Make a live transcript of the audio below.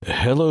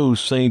Hello,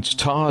 Saints.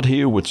 Todd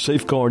here with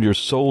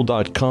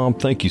SafeguardYourSoul.com.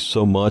 Thank you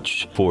so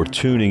much for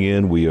tuning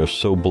in. We are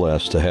so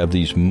blessed to have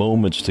these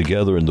moments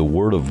together in the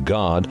Word of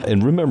God.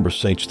 And remember,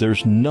 Saints,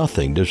 there's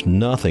nothing,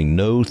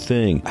 no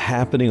thing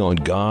happening on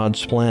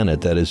God's planet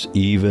that is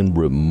even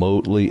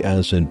remotely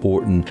as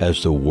important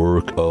as the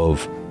work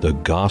of the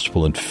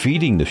gospel and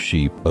feeding the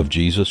sheep of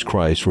Jesus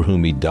Christ, for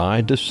whom He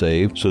died to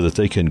save, so that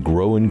they can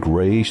grow in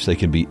grace, they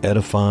can be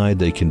edified,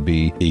 they can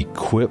be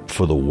equipped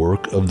for the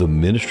work of the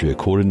ministry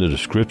according to the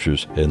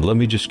Scriptures. And let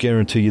me just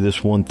guarantee you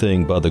this one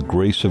thing: by the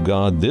grace of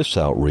God, this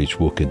outreach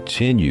will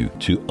continue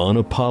to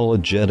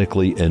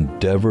unapologetically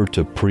endeavor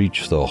to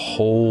preach the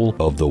whole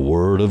of the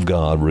Word of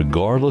God,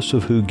 regardless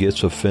of who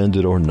gets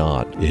offended or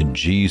not, in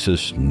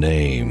Jesus'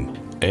 name.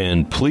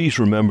 And please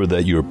remember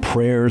that your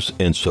prayers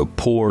and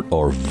support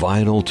are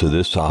vital to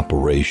this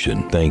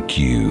operation. Thank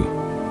you.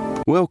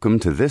 Welcome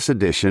to this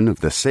edition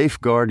of the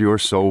Safeguard Your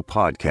Soul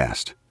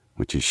podcast,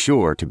 which is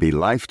sure to be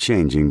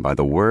life-changing by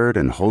the Word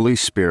and Holy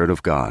Spirit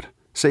of God.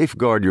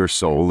 Safeguard Your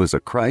Soul is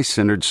a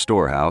Christ-centered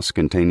storehouse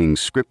containing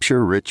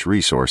Scripture-rich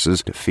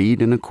resources to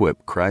feed and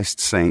equip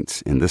Christ's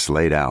saints in this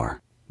late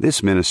hour.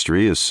 This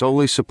ministry is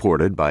solely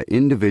supported by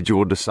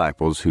individual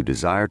disciples who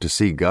desire to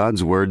see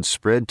God's Word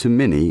spread to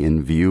many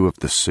in view of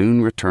the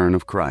soon return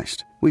of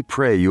Christ. We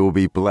pray you will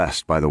be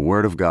blessed by the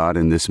Word of God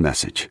in this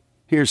message.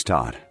 Here's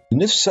Todd. In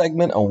this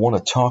segment, I want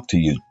to talk to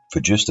you for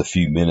just a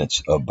few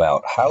minutes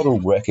about how to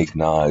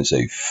recognize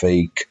a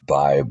fake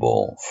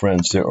Bible.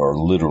 Friends, there are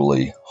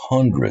literally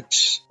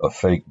hundreds of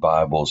fake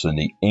Bibles in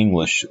the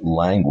English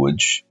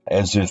language,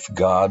 as if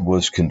God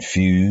was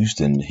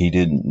confused and He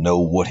didn't know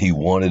what He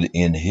wanted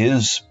in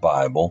His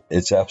Bible.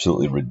 It's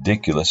absolutely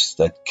ridiculous.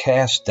 That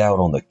casts doubt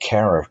on the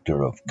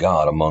character of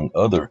God, among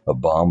other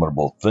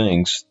abominable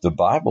things. The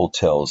Bible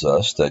tells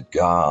us that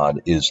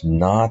God is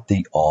not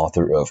the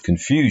author of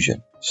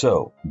confusion.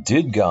 So,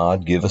 did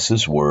God give us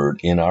His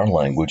Word in our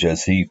language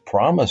as He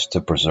promised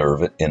to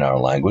preserve it in our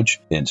language?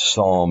 In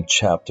Psalm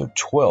chapter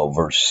 12,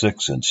 verse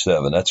 6 and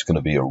 7, that's going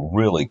to be a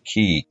really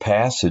key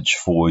passage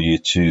for you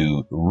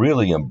to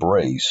really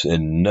embrace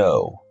and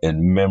know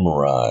and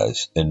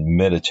memorize and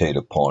meditate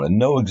upon and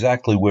know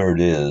exactly where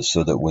it is,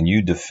 so that when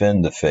you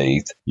defend the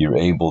faith, you're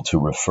able to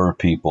refer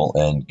people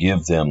and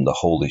give them the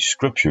Holy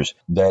Scriptures.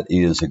 That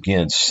is,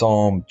 again,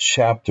 Psalm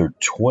chapter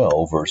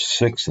 12, verse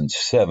 6 and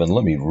 7.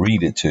 Let me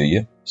read it to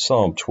you.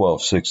 Psalm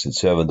 12, 6 and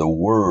 7, the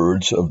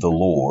words of the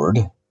Lord.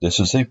 This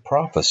is a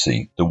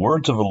prophecy. The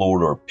words of the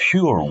Lord are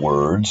pure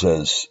words,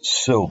 as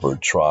silver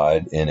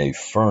tried in a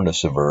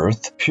furnace of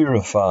earth,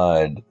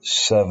 purified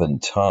 7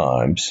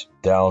 times.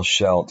 Thou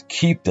shalt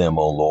keep them,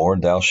 O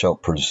Lord. Thou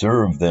shalt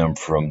preserve them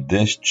from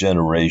this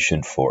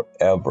generation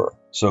forever.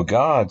 So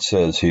God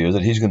says here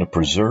that He's going to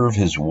preserve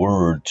His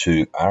Word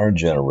to our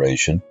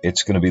generation.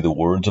 It's going to be the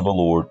words of the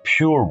Lord,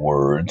 pure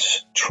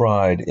words,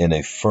 tried in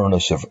a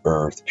furnace of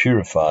earth,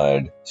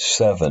 purified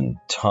 7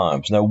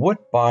 times. Now,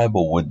 what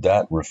Bible would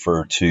that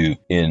refer to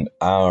in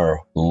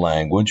our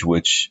language,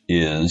 which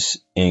is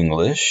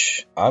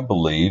English? I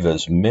believe,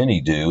 as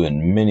many do,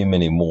 and many,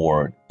 many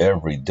more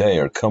every day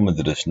are coming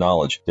to this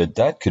knowledge,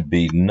 that could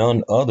be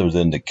none other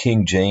than the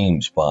King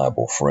James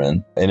Bible,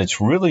 friend. And it's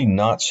really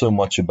not so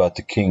much about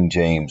the King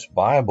James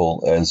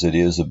Bible as it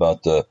is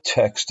about the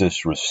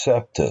Textus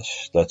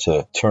Receptus. That's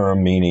a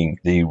term meaning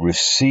the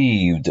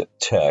received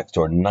text,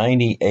 or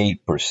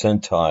 98th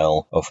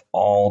percentile of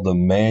all the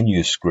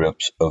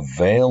manuscripts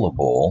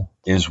available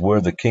is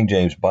where the King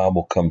James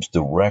Bible comes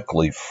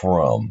directly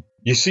from.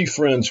 You see,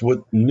 friends,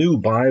 what new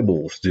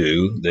Bibles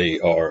do, they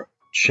are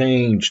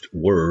changed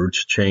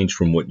words, changed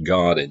from what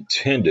God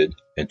intended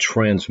and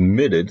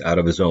transmitted out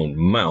of His own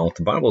mouth.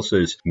 The Bible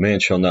says, man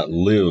shall not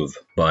live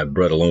by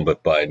bread alone,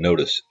 but by,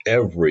 notice,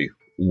 every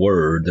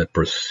word that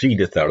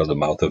proceedeth out of the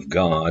mouth of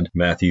God.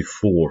 Matthew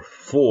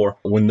 4:4.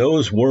 When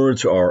those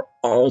words are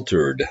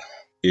altered,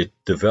 it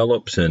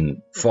develops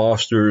and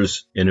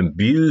fosters and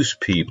imbues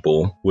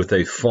people with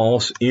a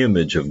false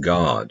image of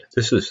God.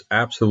 This is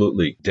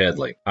absolutely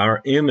deadly.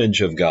 Our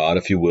image of God,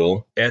 if you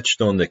will,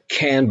 etched on the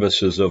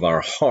canvases of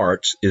our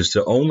hearts, is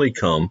to only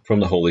come from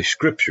the Holy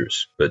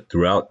Scriptures. But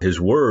throughout His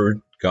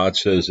Word, God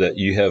says that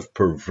you have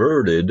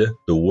perverted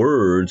the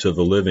words of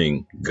the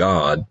living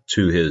God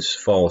to His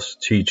false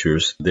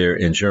teachers. There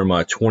in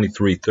Jeremiah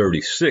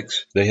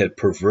 23:36, they had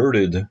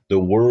perverted the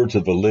words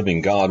of the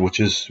living God, which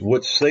is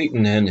what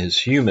Satan and his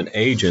human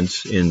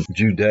agents in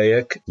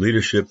Judaic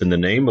leadership in the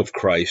name of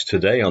Christ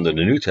today under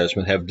the New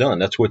Testament have done.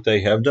 That's what they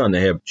have done.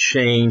 They have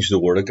changed the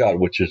Word of God,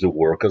 which is the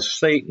work of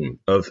Satan,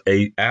 of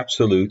a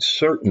absolute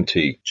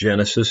certainty.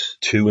 Genesis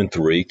 2 and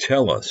 3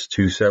 tell us,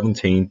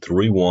 2:17,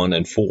 3:1,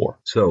 and 4.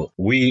 So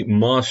We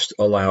must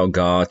allow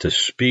God to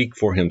speak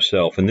for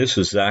himself. And this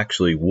is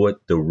actually what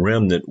the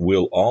remnant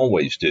will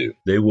always do.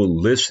 They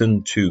will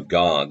listen to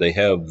God. They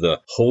have the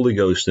Holy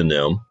Ghost in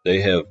them.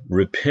 They have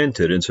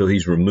repented. And so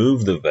he's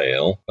removed the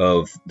veil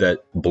of that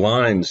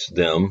blinds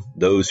them.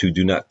 Those who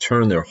do not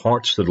turn their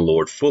hearts to the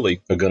Lord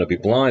fully are going to be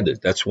blinded.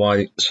 That's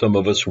why some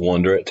of us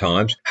wonder at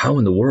times, how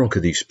in the world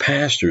could these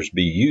pastors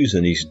be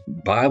using these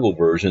Bible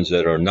versions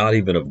that are not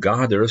even of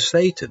God? They're of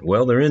Satan.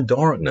 Well, they're in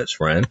darkness,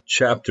 friend.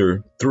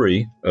 Chapter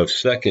 3 of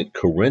 2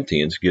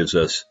 Corinthians gives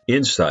us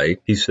insight.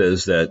 He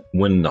says that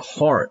when the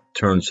heart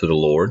turns to the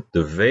Lord,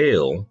 the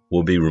veil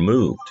will be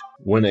removed.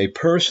 When a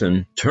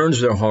person turns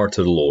their heart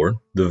to the Lord,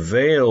 the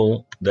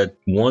veil that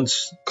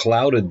once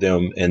clouded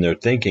them and their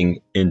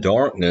thinking in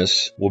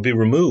darkness will be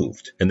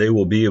removed, and they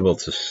will be able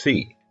to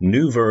see.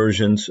 New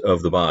versions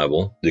of the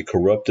Bible, the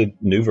corrupted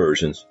new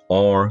versions,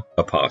 are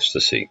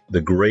apostasy.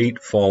 The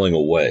great falling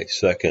away,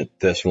 2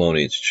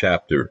 Thessalonians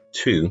chapter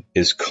 2,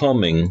 is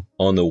coming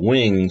on the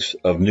wings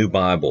of new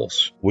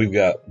Bibles. We've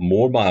got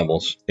more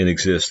Bibles in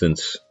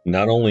existence,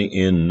 not only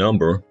in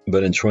number,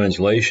 but in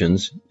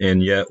translations,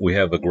 and yet we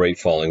have a great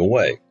falling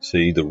away.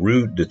 See, the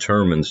root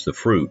determines the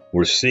fruit.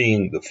 We're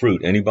seeing the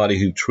fruit. Anybody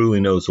who truly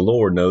knows the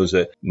Lord knows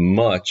that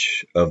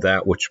much of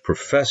that which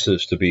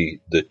professes to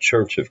be the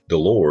church of the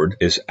Lord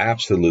is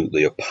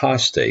absolutely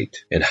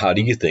apostate. And how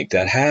do you think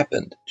that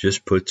happened?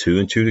 Just put two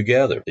and two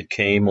together. It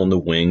came on the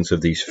wings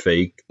of these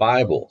fake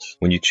Bibles.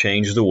 When you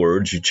change the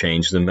words, you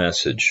change the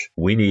message.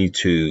 We need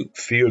to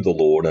fear the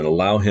Lord and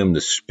allow him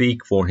to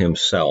speak for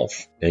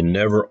himself and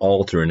never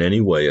alter in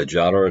any way a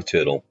jot or a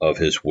tittle of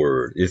his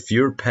word. If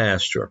your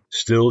pastor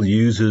still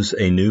uses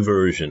a new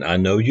version, I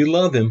know you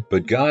love him,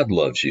 but God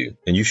loves you,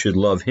 and you should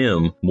love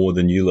him more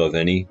than you love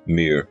any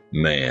mere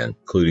man,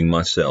 including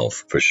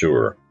myself, for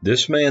sure.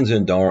 This man's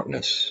in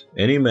darkness.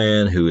 Any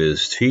man who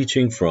is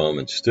teaching from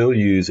and still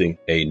using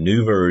a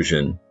new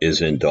version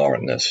is in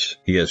darkness.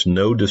 He has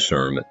no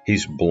discernment.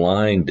 He's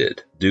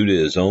blinded due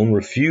to his own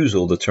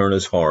refusal to turn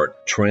his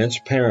heart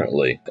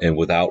transparently and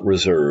without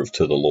reserve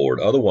to the Lord.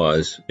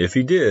 Otherwise, if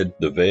he did,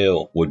 the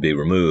veil would be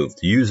removed.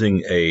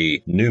 Using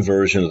a new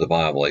version of the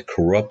Bible, a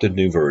corrupted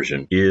new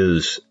version,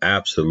 is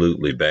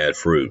absolutely bad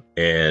fruit.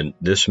 And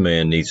this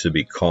man needs to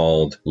be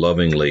called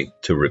lovingly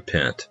to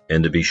repent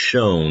and to be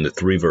shown the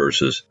 3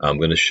 verses I'm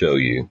going to show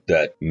you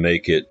that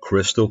make it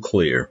crystal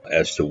clear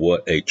as to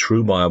what a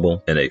true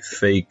Bible and a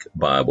fake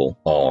Bible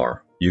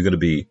are. You're going to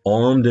be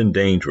armed and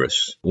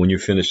dangerous when you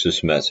finish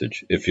this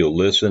message if you'll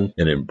listen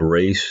and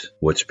embrace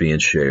what's being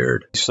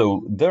shared.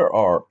 So there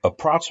are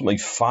approximately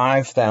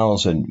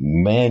 5,000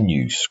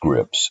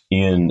 manuscripts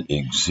in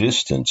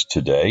existence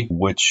today,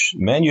 which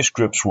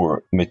manuscripts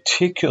were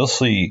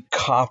meticulously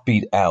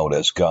copied out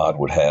as God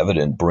would have it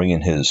and bring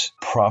in his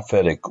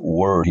prophetic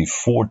word. He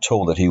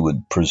foretold that he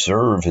would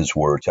preserve his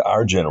word to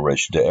our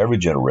generation, to every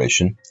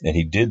generation, and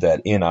he did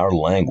that in our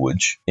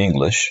language,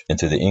 English, and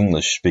to the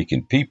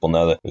English-speaking people.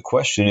 Now, the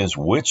question is,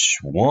 which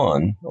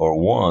one or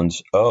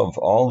ones of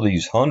all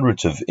these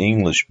hundreds of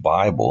English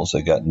Bibles,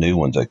 they got new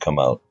ones that come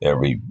out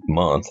every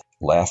month,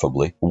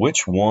 laughably,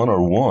 which one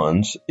or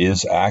ones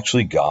is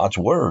actually God's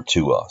word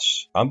to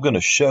us? I'm going to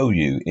show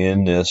you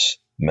in this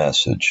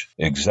message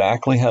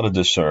exactly how to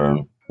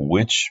discern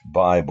which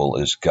Bible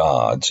is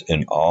God's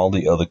and all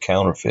the other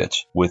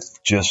counterfeits with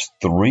just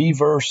 3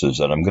 verses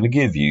that I'm going to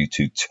give you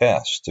to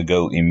test, to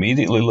go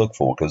immediately look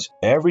for. Because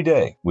every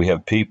day we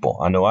have people,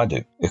 I know I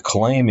do,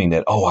 claiming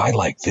that, oh, I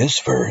like this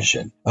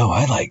version. Oh,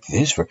 I like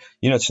this version.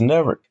 You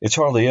know, it's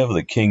hardly ever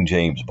the King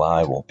James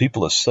Bible.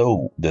 People are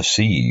so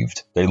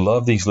deceived. They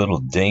love these little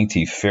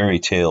dainty fairy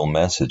tale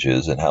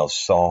messages and how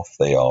soft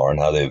they are and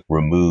how they've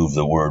removed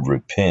the word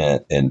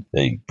repent and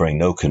they bring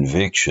no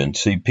conviction.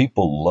 See,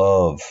 people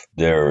love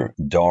their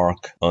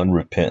dark,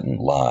 unrepentant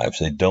lives.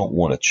 They don't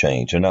want to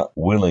change. They're not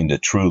willing to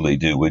truly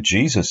do what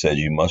Jesus said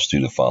you must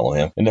do to follow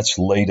him, and that's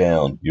lay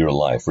down your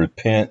life.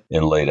 Repent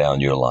and lay down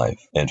your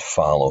life and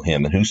follow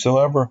him. And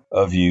whosoever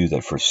of you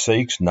that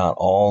forsakes not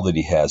all that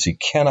he has, he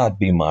cannot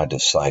be my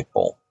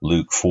disciple.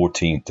 Luke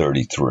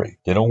 14:33.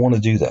 They don't want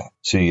to do that.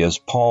 See, as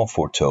Paul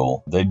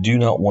foretold, they do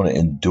not want to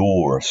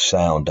endure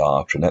sound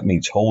doctrine. That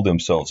means hold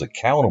themselves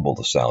accountable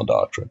to sound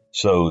doctrine.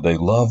 So they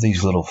love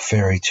these little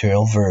fairy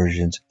tale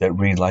versions that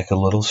read like a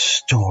little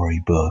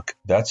storybook.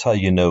 That's how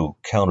you know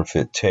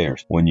counterfeit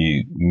tares. When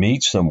you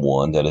meet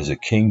someone that is a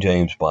King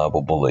James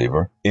Bible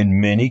believer,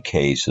 in many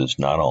cases,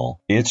 not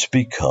all, it's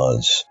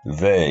because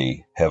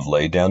they have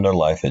laid down their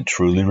life and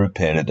truly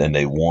repented, and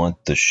they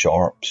want the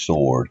sharp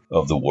sword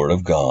of the Word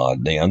of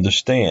God. They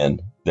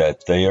understand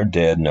that they are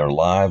dead and their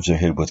lives are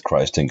hid with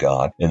Christ in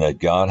God, and that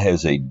God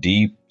has a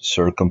deep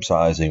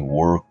circumcising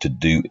work to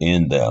do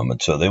in them.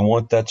 And so they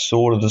want that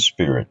sword of the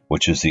Spirit,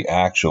 which is the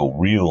actual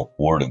real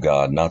Word of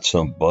God, not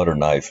some butter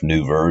knife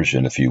new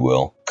version, if you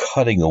will,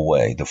 cutting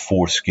away the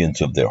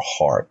foreskins of their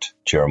heart,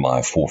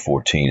 Jeremiah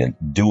 4:14,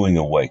 and doing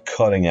away,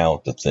 cutting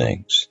out the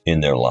things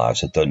in their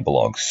lives that doesn't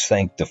belong,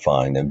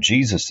 sanctifying them.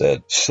 Jesus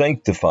said,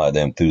 sanctify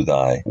them through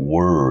thy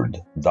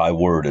word. Thy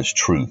word is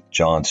truth,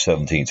 John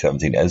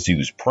 17:17, as he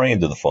was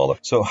praying to the Father.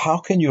 So how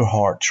can your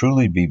heart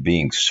truly be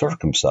being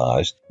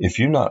circumcised if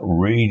you're not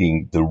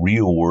reading the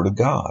real word of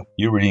God?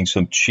 You're reading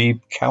some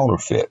cheap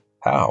counterfeit.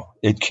 How?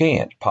 It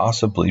can't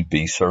possibly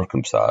be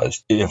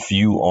circumcised if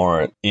you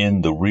aren't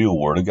in the real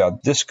Word of God.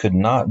 This could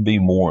not be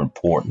more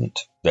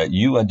important, that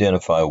you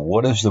identify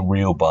what is the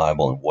real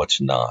Bible and what's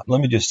not.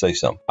 Let me just say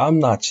something. I'm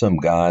not some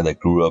guy that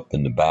grew up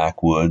in the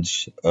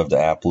backwoods of the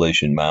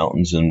Appalachian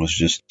Mountains and was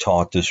just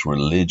taught this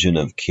religion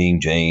of King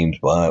James.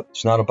 But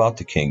it's not about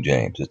the King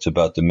James. It's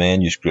about the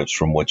manuscripts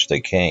from which they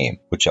came,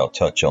 which I'll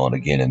touch on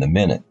again in a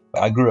minute.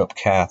 I grew up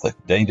Catholic.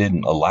 They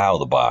didn't allow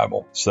the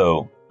Bible.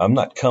 So I'm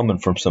not coming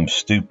from some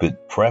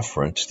stupid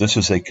preference. This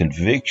is a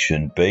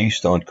conviction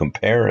based on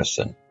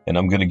comparison. And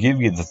I'm going to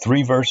give you the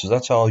 3 verses.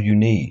 That's all you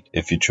need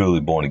if you're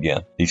truly born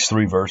again. These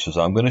 3 verses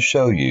I'm going to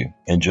show you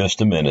in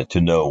just a minute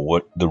to know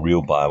what the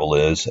real Bible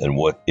is and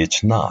what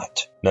it's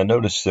not. Now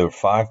notice there are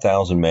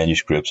 5,000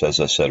 manuscripts,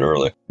 as I said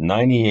earlier,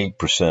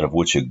 98% of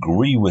which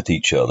agree with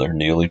each other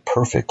nearly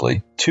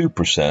perfectly,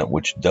 2%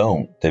 which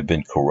don't. They've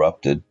been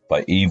corrupted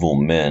by evil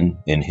men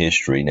in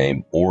history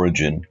named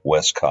Origen,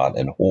 Westcott,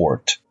 and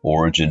Hort.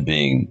 Origen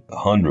being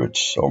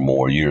hundreds or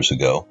more years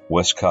ago,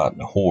 Westcott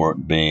and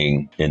Hort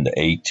being in the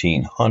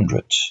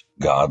 1800s.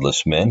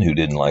 Godless men who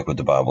didn't like what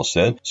the Bible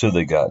said, so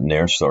they got in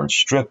there and started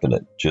stripping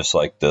it. Just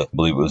like I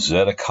believe it was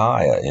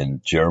Zedekiah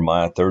in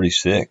Jeremiah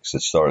 36.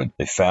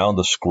 They found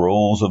the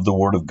scrolls of the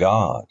Word of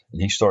God,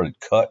 and he started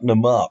cutting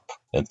them up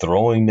and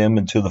throwing them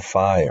into the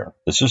fire.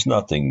 This is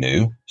nothing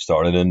new.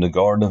 Started in the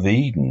Garden of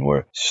Eden,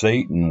 where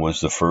Satan was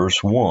the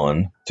first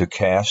one to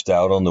cast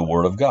out on the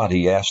Word of God.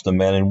 He asked the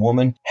man and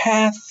woman,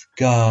 hath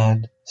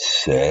God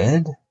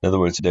said? In other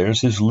words, there's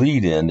his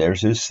lead in,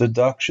 there's his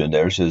seduction,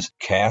 there's his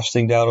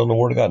casting down on the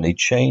Word of God, and he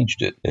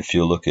changed it. If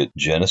you look at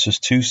Genesis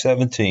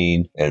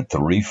 2:17 and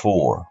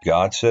 3:4,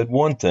 God said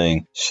one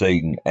thing,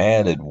 Satan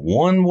added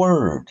one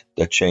word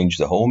that changed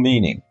the whole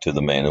meaning to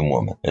the man and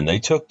woman. And they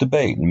took the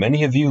bait. And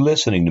many of you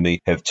listening to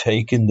me have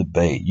taken the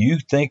bait. You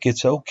think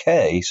it's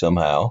okay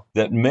somehow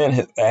that men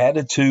have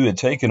added to and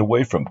taken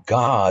away from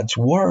God's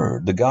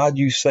Word, the God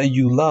you say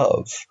you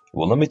love.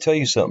 Well, let me tell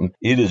you something.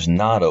 It is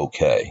not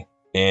okay.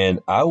 And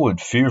I would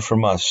fear for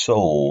my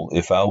soul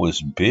if I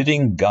was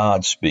bidding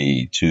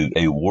Godspeed to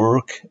a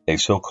work, a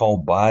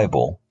so-called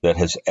Bible, that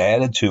has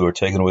added to or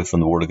taken away from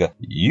the Word of God.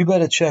 You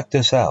better check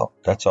this out.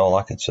 That's all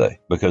I can say.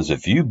 Because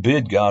if you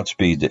bid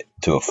Godspeed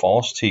to a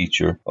false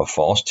teacher, or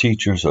false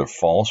teachers, or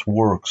false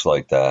works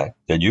like that,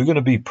 then you're going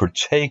to be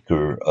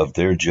partaker of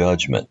their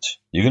judgment.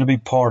 You're going to be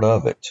part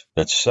of it.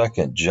 That's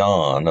 2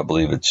 John, I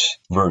believe it's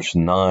verse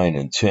 9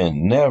 and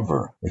 10.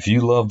 Never, if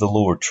you love the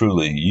Lord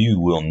truly, you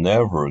will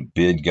never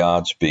bid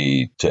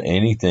Godspeed to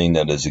anything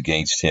that is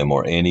against him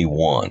or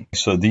anyone.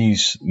 So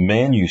these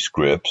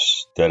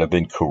manuscripts that have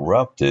been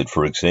corrupted,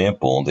 for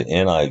example, the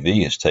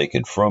NIV is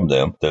taken from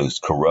them, those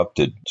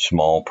corrupted,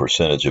 small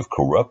percentage of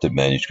corrupted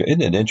manuscripts.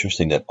 Isn't it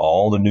interesting that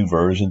all the new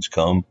versions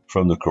come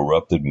from the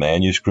corrupted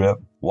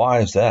manuscript? Why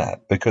is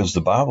that? Because the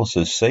Bible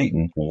says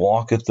Satan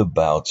walketh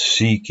about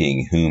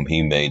seeking whom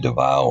he may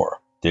devour.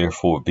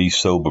 Therefore be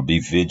sober, be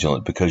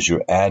vigilant, because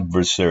your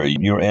adversary,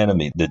 your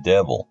enemy, the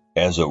devil,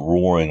 as a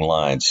roaring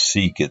lion,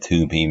 seeketh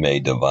whom he may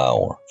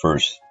devour. 1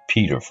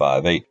 Peter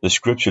 5:8. The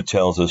scripture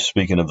tells us,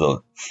 speaking of the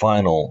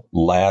final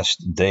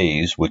last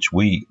days, which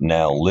we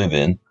now live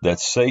in, that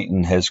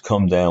Satan has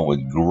come down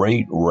with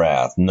great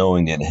wrath,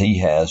 knowing that he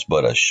has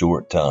but a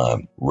short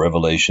time.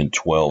 Revelation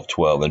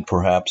 12:12. And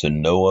perhaps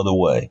in no other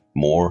way,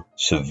 more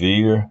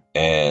severe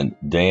and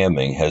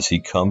damning, has he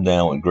come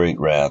down with great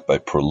wrath by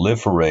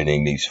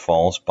proliferating these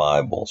false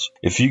Bibles.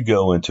 If you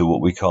go into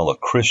what we call a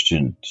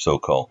Christian,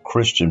 so-called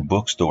Christian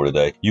bookstore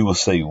today, you will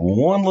see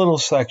one little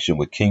section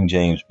with King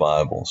James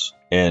Bibles,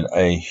 and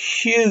a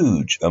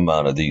huge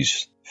amount of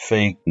these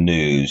fake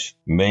news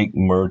make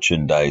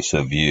merchandise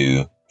of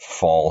you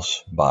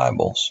false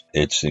Bibles.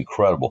 It's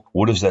incredible.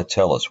 What does that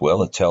tell us?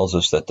 Well, it tells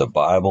us that the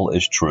Bible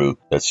is true,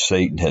 that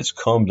Satan has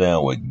come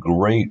down with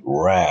great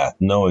wrath,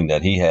 knowing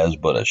that he has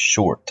but a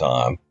short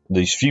time.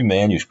 These few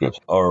manuscripts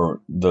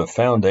are the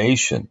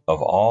foundation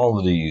of all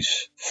of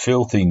these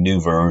filthy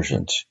new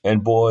versions.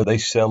 And boy, they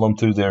sell them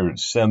through their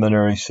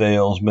seminary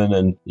salesmen.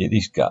 And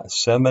these guys,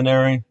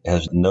 seminary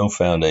has no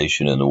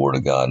foundation in the Word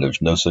of God.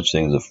 There's no such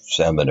thing as a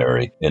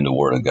seminary in the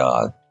Word of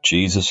God.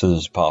 Jesus and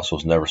his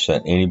apostles never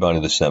sent anybody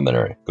to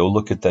seminary. Go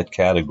look at that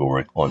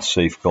category on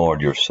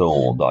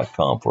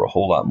safeguardyoursoul.com for a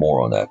whole lot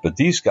more on that. But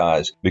these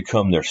guys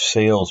become their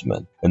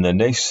salesmen, and then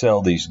they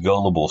sell these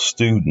gullible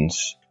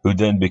students who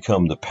then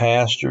become the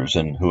pastors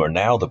and who are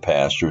now the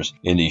pastors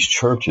in these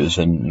churches,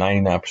 and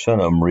 99% of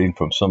them read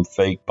from some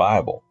fake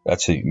Bible.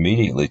 That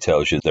immediately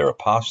tells you they're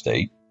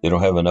apostate. They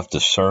don't have enough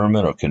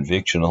discernment or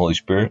conviction of the Holy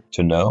Spirit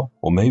to know.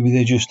 Well, maybe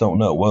they just don't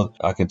know. Well,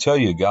 I can tell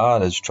you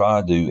God has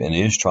tried to and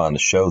is trying to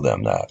show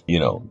them that,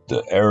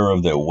 the error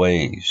of their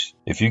ways.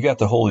 If you got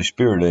the Holy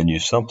Spirit in you,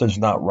 something's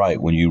not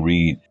right when you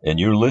read, and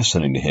you're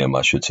listening to him,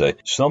 I should say.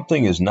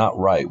 Something is not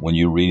right when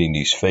you're reading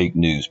these fake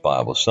news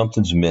Bibles.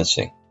 Something's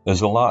missing.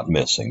 There's a lot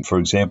missing. For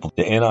example,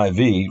 the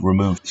NIV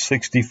removed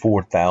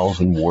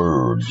 64,000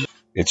 words.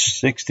 It's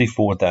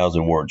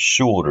 64,000 words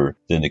shorter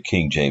than the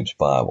King James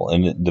Bible.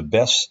 And the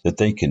best that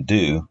they can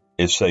do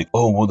is say,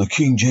 oh, well, the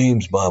King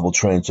James Bible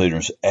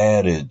translators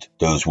added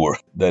those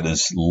words. That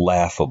is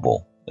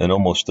laughable and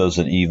almost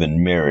doesn't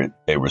even merit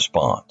a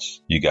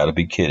response. You got to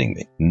be kidding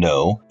me.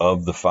 No,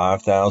 of the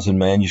 5,000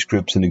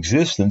 manuscripts in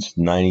existence,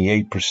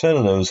 98%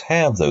 of those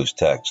have those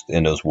texts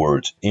and those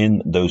words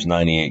in those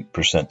 98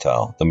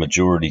 percentile, the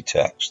majority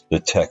text, the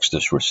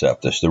textus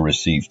receptus, the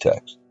received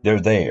text.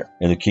 They're there.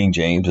 And the King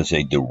James is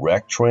a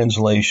direct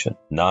translation,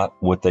 not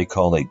what they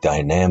call a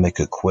dynamic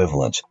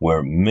equivalence,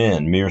 where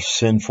mere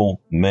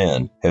sinful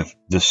men, have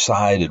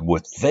decided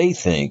what they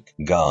think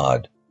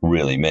God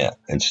really meant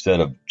instead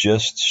of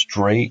just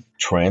straight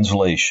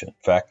translation. In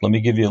fact, let me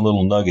give you a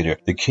little nugget here.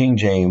 The King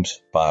James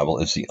Bible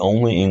is the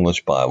only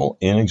English Bible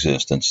in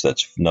existence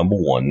that's, number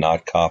one,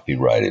 not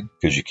copyrighted,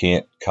 because you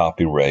can't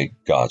copyright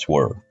God's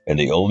Word. And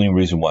the only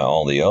reason why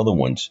all the other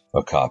ones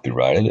are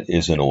copyrighted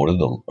is in order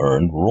to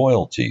earn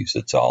royalties.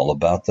 It's all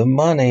about the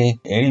money.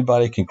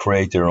 Anybody can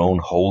create their own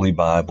Holy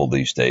Bible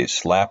these days,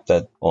 slap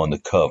that on the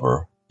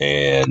cover,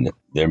 and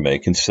they're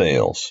making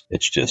sales.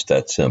 It's just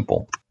that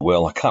simple.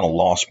 Well, I kind of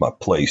lost my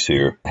place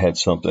here. I had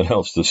something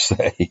else to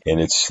say,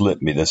 and it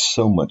slipped me. There's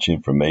so much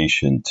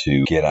information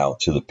to get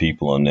out to the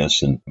people on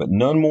this, but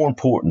none more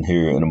important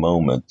here in a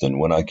moment than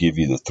when I give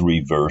you the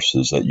 3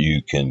 verses that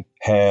you can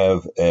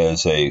have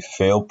as a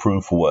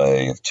fail-proof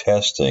way of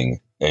testing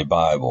a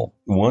Bible.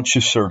 Once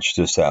you search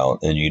this out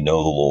and you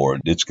know the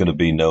Lord, it's going to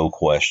be no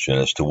question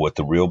as to what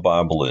the real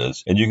Bible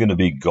is, and you're going to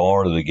be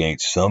guarded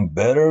against some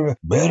better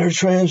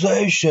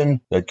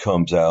translation that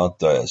comes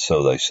out,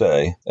 so they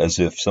say, as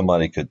if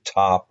somebody could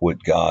top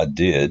what God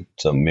did,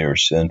 some mere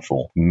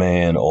sinful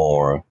man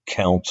or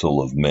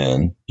council of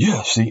men.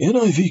 Yes, the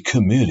NIV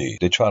committee.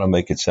 They try to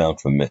make it sound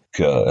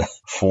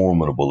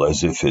formidable,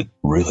 as if it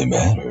really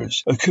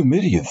matters. A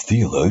committee of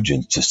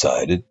theologians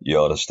decided. You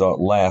ought to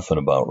start laughing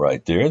about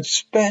right there,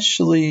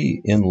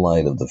 especially in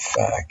light of the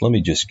fact. Let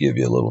me just give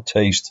you a little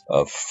taste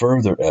of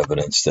further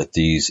evidence that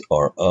these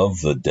are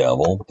of the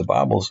devil. The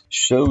Bible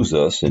shows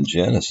us in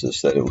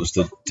Genesis that it was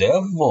the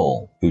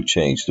devil who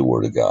changed the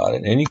Word of God,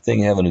 and anything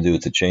having to do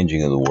with the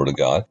changing of the Word of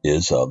God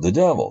is of the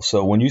devil.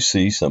 So when you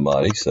see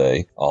somebody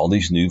say all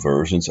these new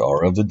versions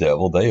are of the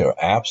devil, they are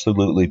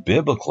absolutely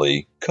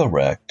biblically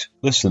correct.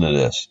 Listen to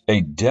this.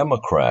 A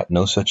Democrat,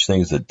 no such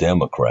thing as a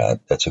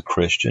Democrat, that's a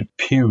Christian,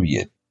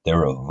 period.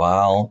 They're a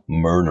vile,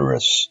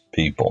 murderous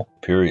people,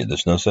 period.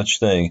 There's no such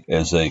thing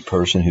as a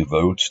person who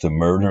votes to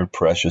murder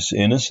precious,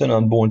 innocent,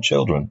 unborn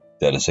children.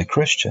 That is a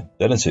Christian.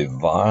 That is a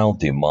vile,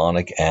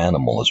 demonic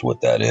animal is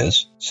what that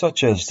is,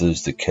 such as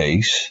is the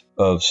case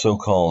of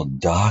so-called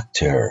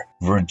Dr.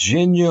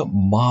 Virginia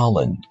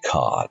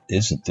Mollenkott.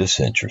 Isn't this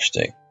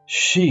interesting?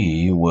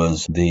 She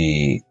was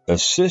the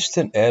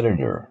assistant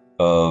editor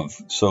of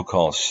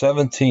so-called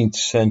 17th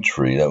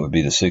century, that would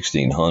be the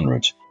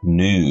 1600s,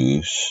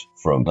 news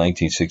from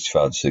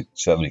 1965 to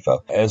 75,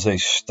 as a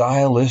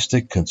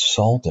stylistic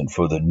consultant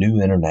for the New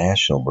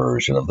International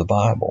Version of the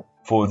Bible.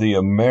 For the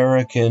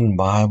American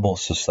Bible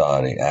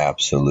Society,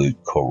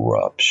 absolute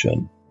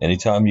corruption.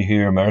 Anytime you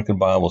hear American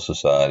Bible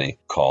Society,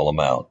 call them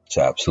out. It's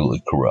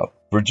absolutely corrupt.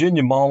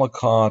 Virginia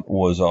Mollenkott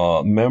was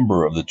a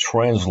member of the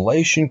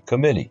Translation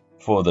Committee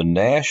for the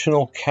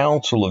National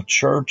Council of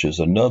Churches,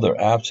 another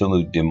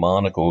absolute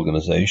demonic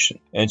organization.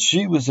 And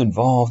she was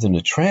involved in the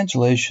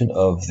translation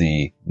of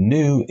the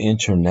New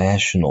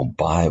International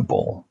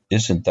Bible.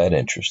 Isn't that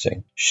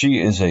interesting?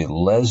 She is a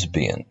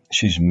lesbian.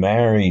 She's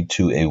married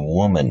to a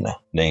woman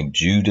named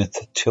Judith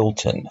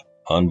Tilton.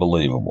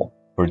 Unbelievable.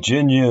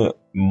 Virginia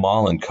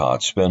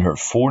Mollenkott spent her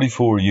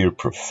 44-year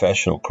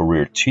professional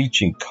career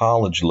teaching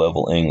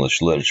college-level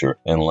English literature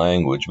and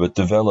language, but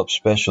developed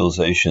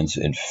specializations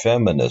in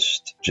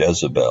feminist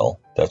Jezebel.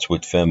 That's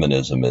what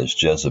feminism is,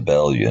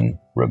 Jezebelian,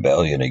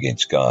 rebellion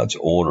against God's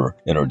order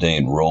and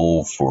ordained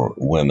role for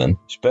women.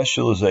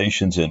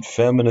 Specializations in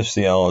feminist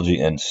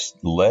theology and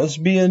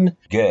lesbian,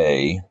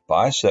 gay,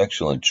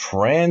 bisexual, and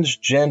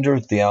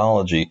transgender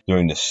theology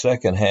during the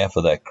second half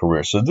of that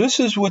career. So this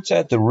is what's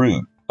at the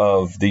root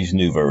of these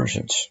new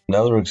versions.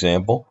 Another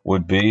example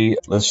would be,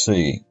 let's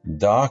see,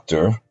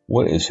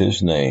 what is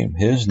his name?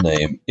 His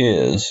name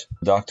is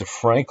Dr.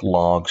 Frank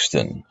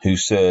Logston, who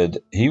said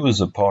he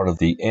was a part of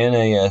the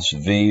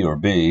NASV or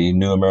B,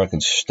 New American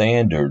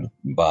Standard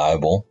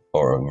Bible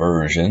or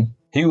version.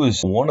 He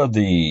was one of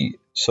the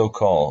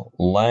so-called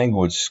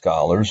language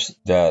scholars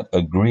that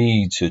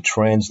agreed to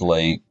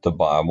translate the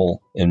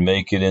Bible and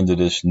make it into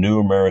this New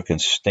American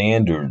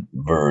Standard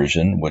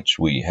Version, which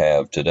we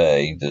have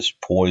today, this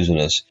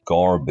poisonous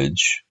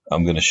garbage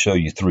I'm going to show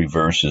you 3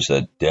 verses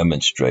that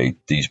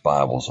demonstrate these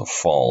Bibles are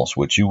false,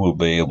 which you will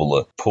be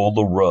able to pull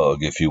the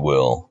rug, if you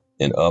will,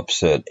 and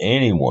upset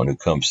anyone who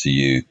comes to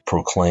you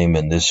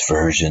proclaiming this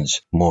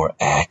version's more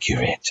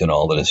accurate and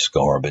all of this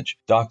garbage.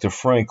 Dr.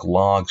 Frank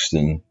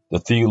Logsdon, the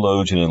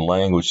theologian and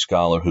language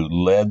scholar who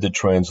led the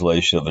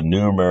translation of a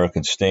New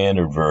American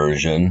Standard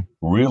Version,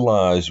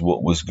 realized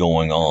what was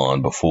going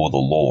on before the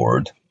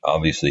Lord.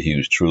 Obviously, he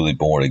was truly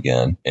born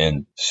again,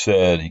 and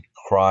said he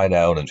cried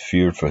out and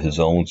feared for his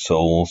own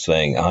soul,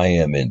 saying, I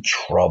am in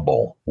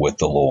trouble with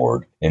the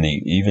Lord. And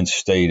he even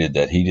stated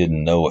that he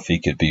didn't know if he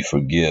could be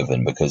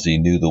forgiven because he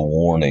knew the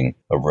warning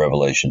of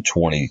Revelation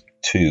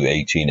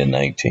 22:18 and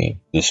 19.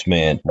 This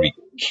man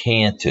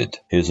recanted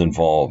his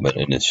involvement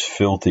in this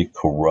filthy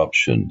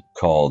corruption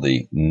called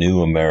the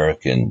New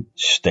American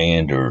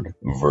Standard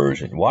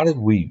Version. Why did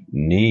we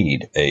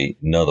need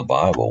another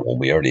Bible when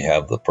we already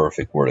have the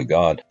perfect Word of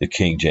God, the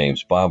King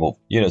James Bible?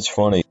 It's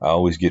funny. I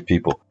always get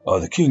people,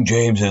 the King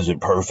James isn't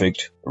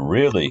perfect.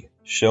 Really?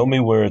 Show me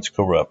where it's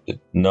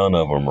corrupted. None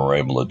of them are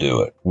able to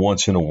do it.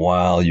 Once in a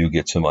while, you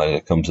get somebody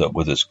that comes up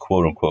with this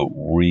quote-unquote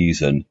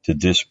reason to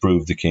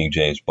disprove the King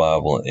James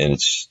Bible, and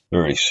it's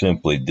very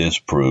simply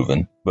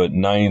disproven. But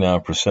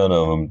 99%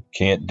 of them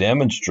can't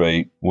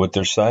demonstrate what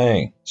they're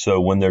saying.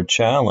 So when they're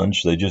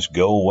challenged, they just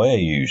go away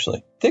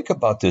usually. Think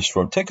about this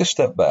take a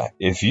step back.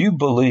 If you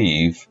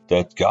believe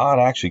that God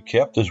actually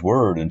kept his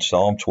word in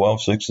Psalm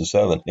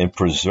 12:6-7 and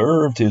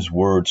preserved his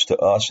words to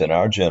us in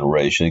our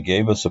generation and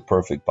gave us a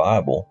perfect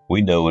Bible,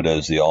 we know it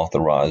as the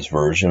Authorized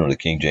Version or the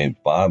King James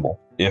Bible.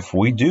 If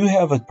we do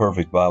have a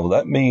perfect Bible,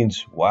 that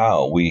means,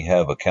 wow, we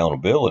have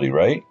accountability,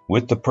 right?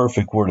 With the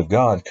perfect Word of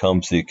God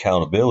comes the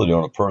accountability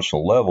on a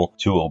personal level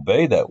to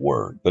obey that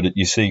Word. But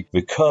you see,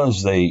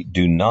 because they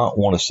do not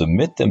want to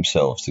submit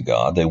themselves to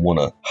God, they want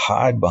to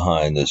hide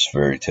behind this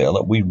fairy tale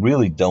that we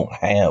really don't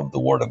have the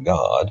Word of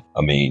God.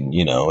 I mean,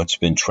 it's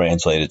been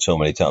translated so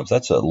many times.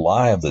 That's a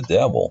lie of the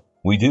devil.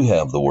 We do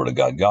have the Word of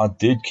God. God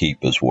did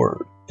keep his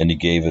Word, and he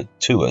gave it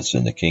to us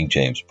in the King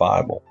James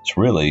Bible. It's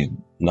really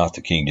not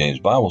the King James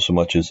Bible so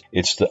much as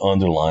it's the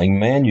underlying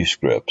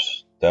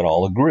manuscripts that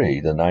all agree,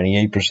 the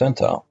 98th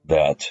percentile,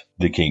 that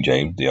the King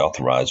James, the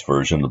Authorized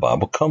Version of the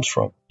Bible, comes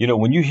from.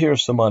 When you hear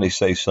somebody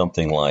say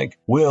something like,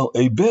 well,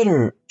 a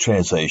better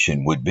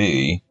translation would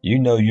be,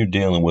 you're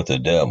dealing with the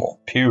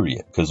devil,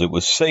 period. Because it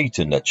was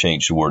Satan that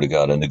changed the Word of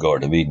God in the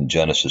Garden of Eden,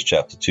 Genesis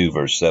chapter 2,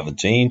 verse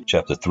 17,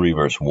 chapter 3,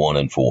 verse 1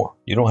 and 4.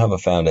 You don't have a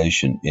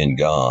foundation in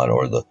God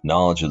or the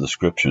knowledge of the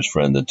Scriptures,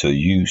 friend, until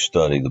you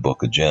study the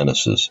book of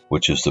Genesis,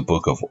 which is the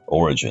book of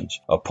origins,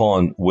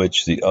 upon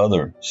which the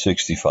other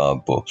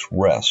 65 books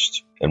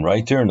rest. And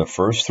right there in the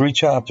first 3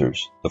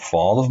 chapters, the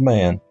fall of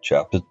man,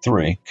 chapter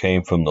 3,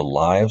 came from the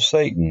lie of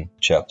Satan,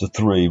 chapter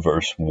 3,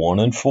 verse 1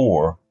 and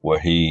 4, where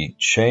he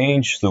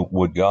changed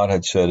what God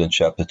had said in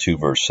chapter 2,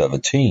 verse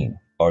 17.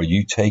 Are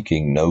you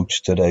taking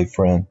notes today,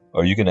 friend?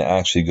 Are you going to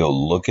actually go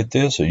look at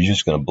this, or are you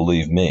just going to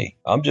believe me?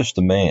 I'm just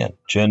a man.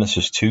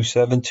 Genesis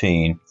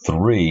 2:17,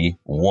 3,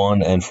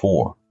 1, and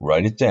 4.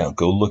 Write it down.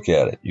 Go look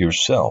at it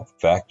yourself. In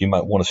fact, you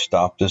might want to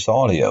stop this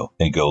audio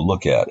and go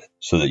look at it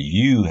so that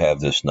you have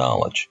this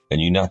knowledge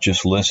and you're not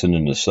just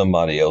listening to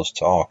somebody else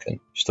talking.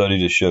 Study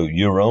to show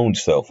your own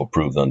self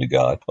approved unto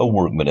God, a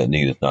workman that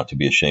needeth not to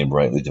be ashamed,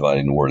 rightly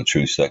dividing the word of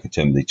truth, 2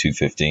 Timothy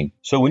 2:15.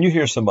 So when you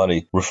hear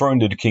somebody referring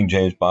to the King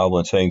James Bible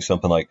and saying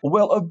something like,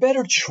 well, a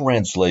better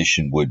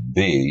translation would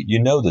be,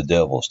 the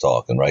devil's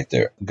talking right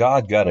there.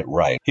 God got it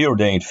right. He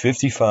ordained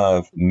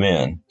 55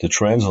 men to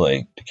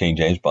translate the King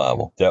James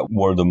Bible that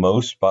were the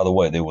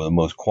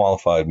most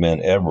qualified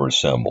men ever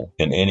assembled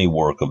in any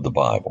work of the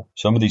Bible.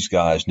 Some of these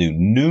guys knew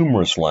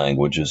numerous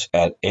languages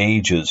at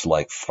ages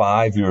like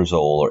 5 years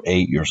old or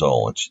 8 years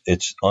old.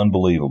 It's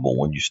unbelievable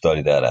when you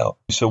study that out.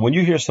 So when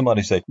you hear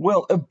somebody say,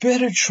 well, a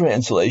better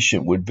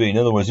translation would be, in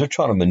other words, they're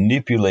trying to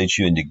manipulate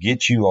you and to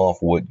get you off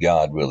what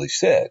God really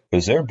said,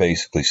 because they're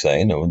basically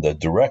saying, or they're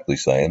directly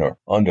saying, or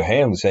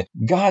underhandedly saying,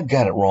 God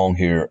got it wrong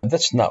here.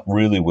 That's not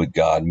really what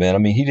God meant. I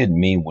mean, he didn't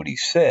mean what he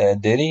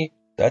said, did he?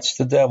 That's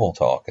the devil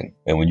talking.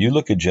 And when you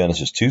look at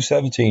Genesis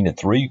 2:17 and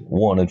 3,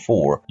 1, and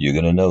 4, you're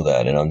going to know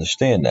that and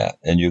understand that.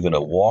 And you're going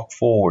to walk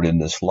forward in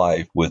this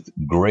life with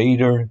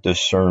greater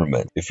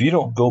discernment. If you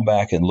don't go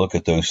back and look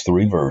at those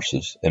 3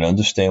 verses and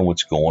understand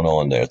what's going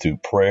on there through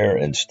prayer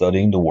and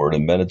studying the Word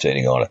and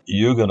meditating on it,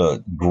 you're going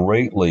to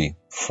greatly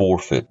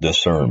forfeit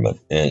discernment,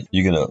 and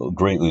you're going to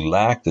greatly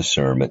lack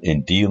discernment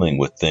in dealing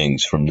with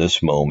things from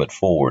this moment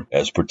forward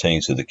as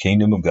pertains to the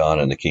kingdom of God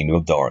and the kingdom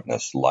of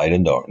darkness, light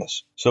and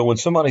darkness. So when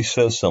somebody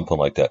says something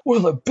like that,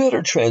 well, a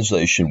better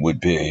translation would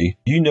be,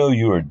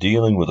 you are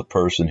dealing with a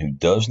person who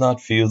does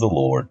not fear the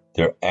Lord.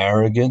 They're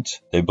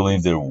arrogant. They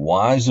believe they're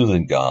wiser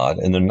than God,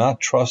 and they're not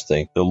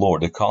trusting the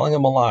Lord. They're calling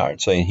him a liar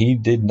and saying he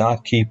did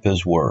not keep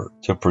his word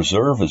to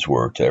preserve his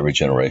word to every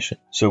generation.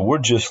 So we're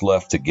just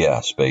left to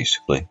guess,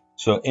 basically.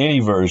 So any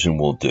version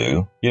will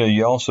do.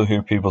 You also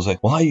hear people say,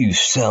 well, I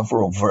use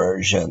several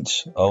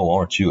versions. Oh,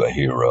 aren't you a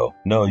hero?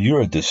 No,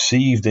 you're a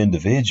deceived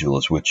individual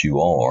is what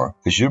you are,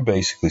 because you're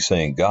basically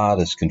saying God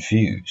is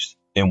confused.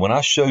 And when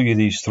I show you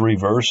these 3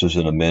 verses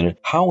in a minute,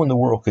 how in the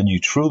world can you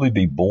truly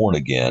be born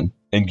again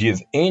and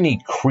give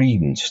any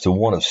credence to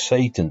one of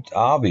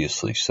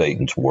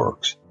Satan's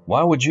works?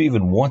 Why would you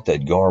even want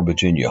that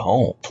garbage in your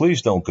home?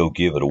 Please don't go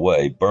give it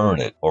away, burn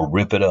it, or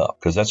rip it up,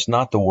 because that's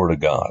not the Word of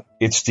God.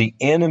 It's the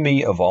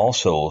enemy of all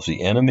souls,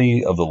 the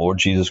enemy of the Lord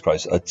Jesus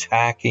Christ,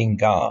 attacking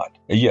God.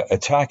 Yeah,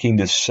 attacking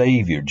the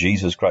Savior,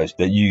 Jesus Christ,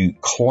 that you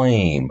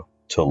claim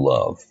to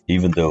love,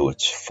 even though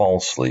it's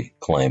falsely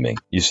claiming.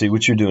 You see,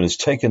 what you're doing is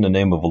taking the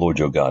name of the Lord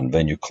your God in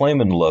vain. You're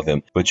claiming to love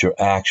him, but your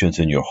actions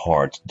and your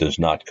heart does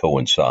not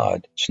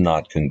coincide. It's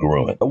not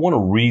congruent. I want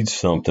to read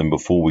something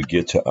before we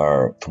get to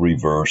our 3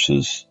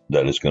 verses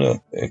that is going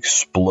to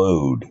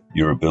explode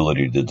your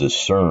ability to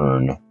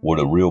discern what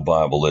a real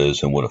Bible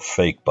is and what a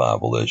fake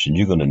Bible is. And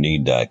you're going to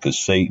need that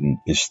because Satan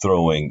is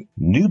throwing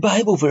new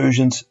Bible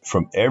versions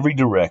from every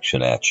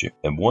direction at you.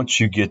 And once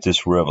you get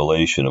this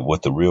revelation of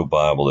what the real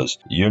Bible is,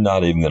 you're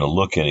not even going to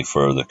look any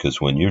further,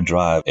 because when you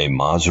drive a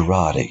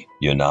Maserati,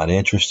 you're not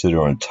interested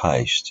or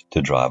enticed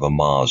to drive a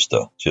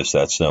Mazda. Just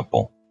that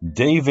simple.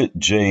 David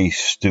J.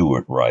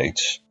 Stewart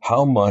writes,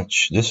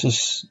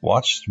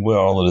 watch where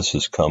all of this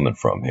is coming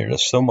from here.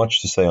 There's so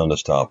much to say on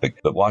this topic,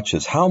 but watch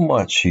this. How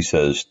much, he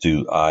says,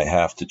 do I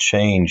have to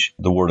change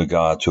the Word of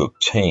God to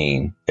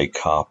obtain a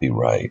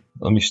copyright?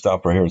 Let me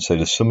stop right here and say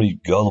there's so many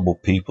gullible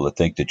people that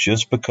think that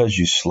just because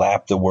you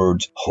slap the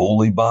words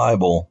Holy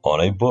Bible on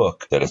a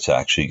book, that it's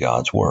actually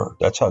God's Word.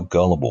 That's how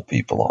gullible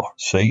people are.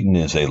 Satan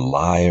is a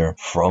liar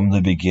from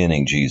the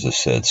beginning, Jesus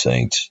said,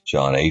 saints.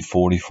 John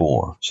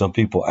 8:44. Some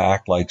people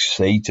act like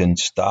Satan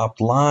stopped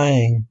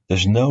lying.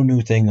 There's no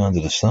new thing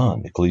under the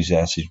sun.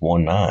 Ecclesiastes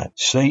 1:9.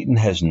 Satan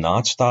has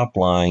not stopped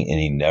lying, and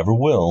he never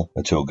will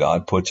until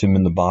God puts him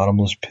in the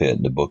bottomless pit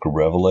in the book of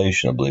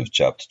Revelation, I believe it's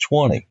chapter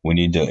 20. We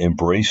need to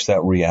embrace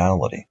that reality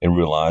and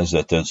realize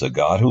that there's a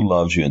God who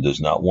loves you and does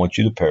not want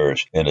you to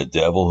perish, and a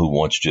devil who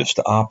wants just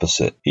the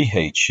opposite. He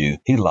hates you,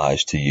 he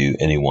lies to you,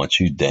 and he wants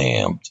you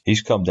damned.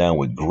 He's come down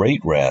with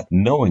great wrath,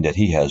 knowing that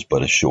he has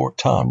but a short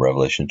time.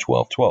 Revelation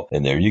 12:12.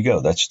 And there you go.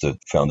 That's the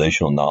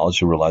foundational knowledge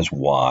to realize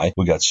why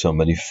we got so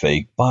many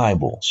fake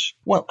Bibles.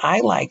 Well,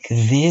 I like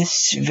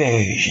this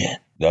version.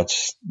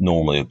 That's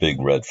normally a big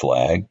red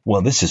flag.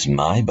 Well, this is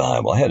my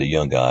Bible. I had a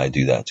young guy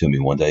do that to me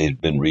one day. He'd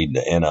been reading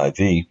the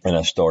NIV, and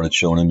I started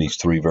showing him these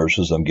 3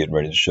 verses I'm getting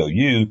ready to show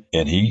you,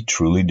 and he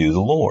truly knew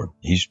the Lord.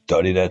 He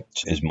studied that.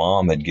 His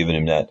mom had given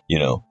him that,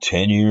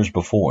 10 years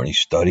before, and he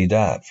studied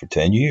that for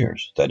 10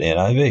 years, that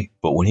NIV.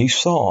 But when he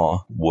saw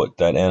what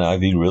that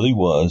NIV really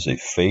was, a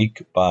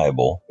fake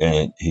Bible,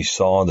 and he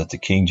saw that the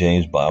King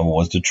James Bible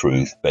was the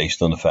truth,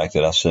 based on the fact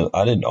that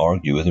I didn't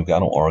argue with him. I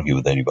don't argue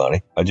with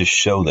anybody. I just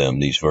show them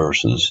these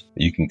verses.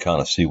 You can kind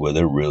of see where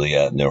they're really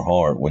at in their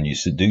heart when you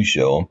do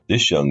show them.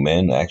 This young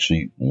man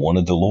actually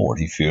wanted the Lord.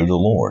 He feared the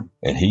Lord.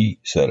 And he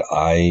said,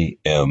 I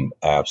am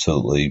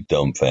absolutely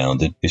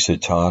dumbfounded. He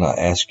said, Todd, I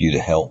ask you to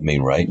help me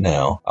right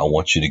now. I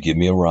want you to give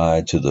me a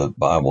ride to the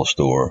Bible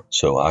store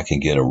so I can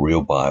get a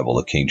real Bible,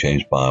 a King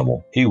James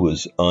Bible. He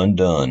was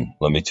undone.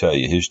 Let me tell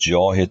you, his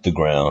jaw hit the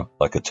ground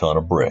like a ton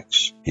of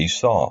bricks. He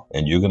saw,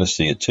 and you're going to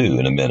see it too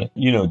in a minute.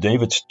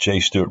 David J.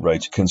 Stewart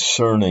writes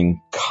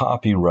concerning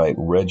copyright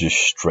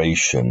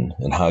registration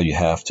and how you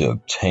have to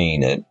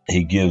obtain it.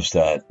 He gives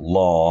that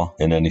law,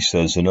 and then he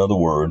says, in other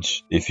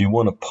words, if you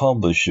want to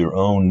publish your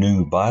own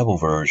new Bible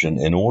version,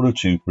 in order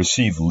to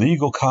receive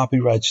legal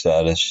copyright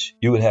status,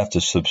 you would have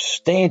to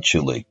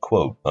substantially,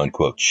 quote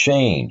unquote,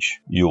 change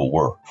your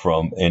work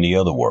from any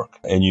other work.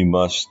 And you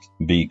must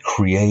be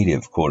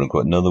creative, quote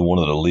unquote, another one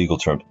of the legal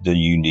terms, the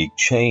unique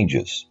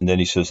changes. And then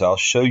he says, I'll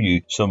show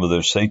you some of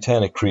their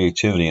satanic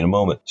creativity in a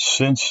moment.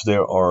 Since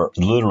there are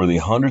literally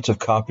hundreds of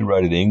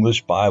copyrighted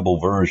English Bible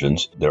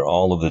versions, they're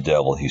all of the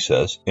devil, he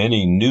says.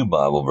 Any new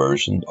Bible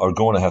version are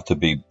going to have to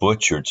be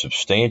butchered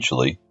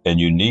substantially and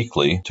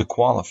uniquely to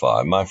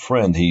qualify. My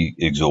friend, he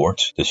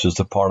exhorts, this is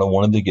the part I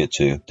wanted to get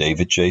to,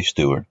 David J.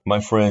 Stewart. My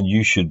friend,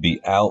 you should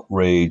be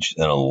outraged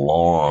and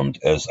alarmed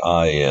as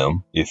I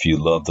am if you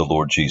love the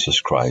Lord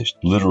Jesus Christ.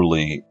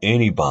 Literally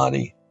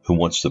anybody who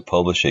wants to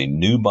publish a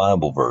new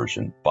Bible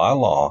version by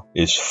law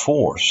is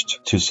forced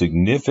to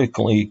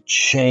significantly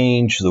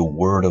change the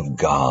Word of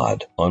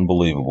God.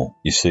 Unbelievable.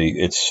 You see,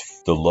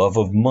 it's the love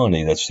of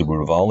money that's the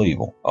root of all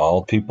evil.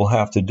 All people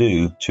have to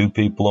do, 2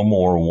 people or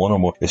more, 1 or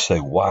more, is say,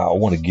 wow, I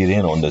want to get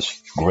in on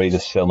this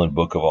greatest selling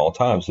book of all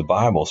times, the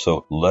Bible.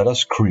 So let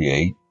us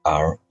create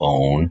our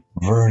own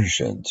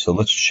version. So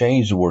let's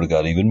change the Word of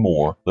God even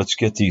more. Let's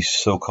get these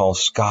so-called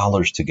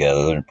scholars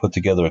together and put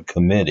together a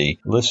committee.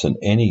 Listen,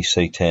 any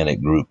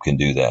satanic group can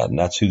do that, and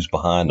that's who's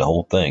behind the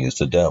whole thing. It's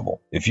the devil.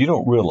 If you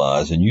don't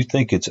realize and you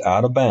think it's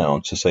out of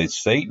bounds to say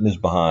Satan is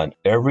behind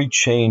every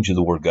change of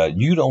the Word of God,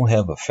 you don't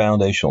have a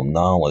foundational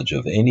knowledge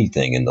of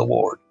anything in the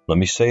Lord. Let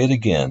me say it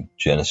again.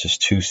 Genesis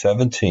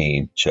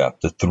 2:17,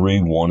 chapter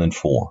 3, 1 and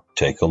 4.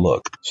 Take a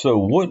look. So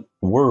what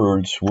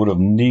words would have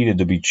needed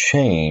to be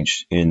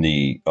changed in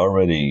the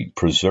already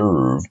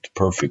preserved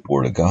perfect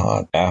Word of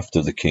God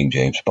after the King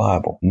James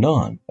Bible?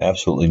 None.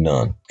 Absolutely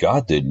none.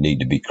 God didn't need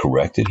to be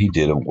corrected. He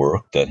did a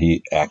work that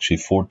he actually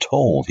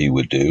foretold he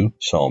would do.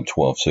 Psalm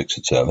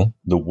 12:6-7.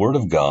 The Word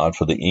of God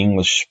for the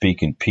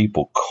English-speaking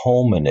people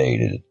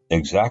culminated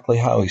exactly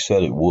how he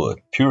said it would,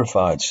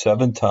 purified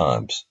 7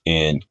 times,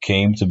 and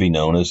came to be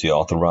known as the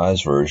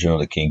Authorized Version of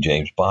the King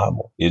James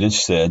Bible. It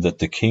is said that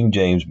the King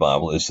James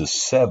Bible is the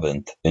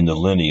 7th in the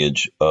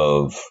lineage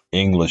of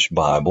English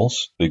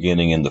Bibles,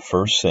 beginning in the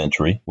 1st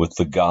century with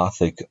the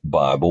Gothic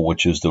Bible,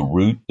 which is the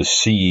root, the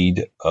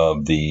seed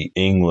of the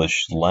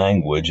English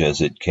language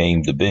as it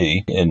came to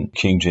be. And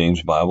King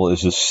James Bible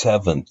is the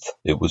 7th.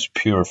 It was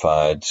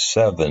purified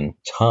 7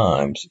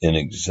 times in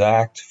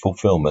exact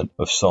fulfillment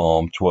of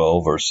Psalm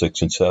 12, verse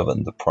 6 and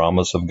 7, the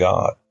promise of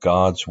God.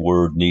 God's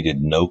word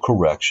needed no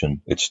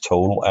correction. It's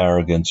total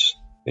arrogance.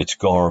 It's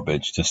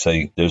garbage to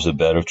say there's a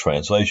better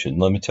translation.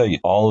 Let me tell you,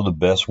 all of the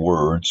best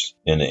words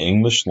in the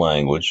English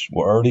language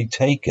were already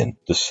taken.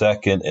 The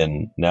second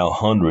and now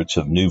hundreds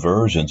of new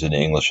versions in the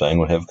English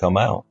language have come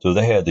out. So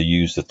they had to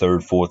use the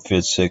 3rd, 4th,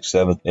 5th, 6th,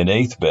 7th, and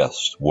 8th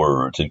best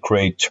words and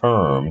create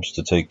terms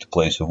to take the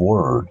place of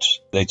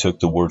words. They took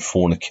the word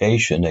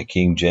fornication, a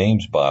King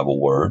James Bible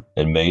word,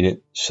 and made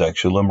it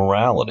sexual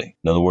immorality.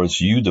 In other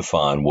words, you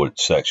define what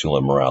sexual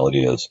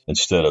immorality is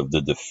instead of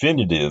the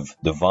definitive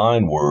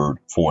divine word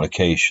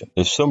fornication.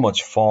 There's so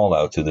much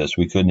fallout to this,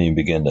 we couldn't even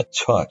begin to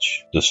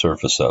touch the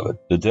surface of it.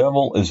 The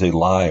devil is a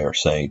liar,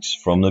 saints,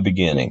 from the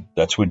beginning.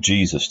 That's what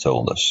Jesus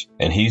told us.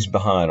 And he's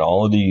behind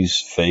all of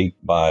these fake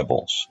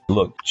Bibles.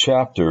 Look,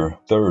 chapter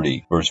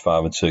 30, verse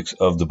 5 and 6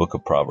 of the book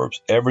of Proverbs.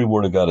 Every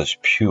word of God is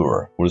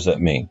pure. What does that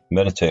mean?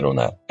 Meditate on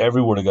that.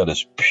 Every word of God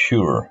is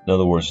pure. In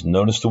other words,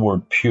 notice the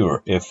word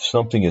pure. If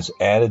something is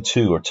added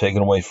to or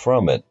taken away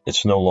from it,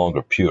 it's no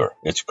longer pure.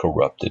 It's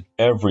corrupted.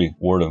 Every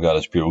word of God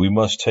is pure. We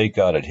must take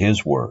God at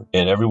his word.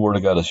 And every word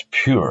of God is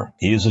pure.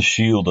 He is a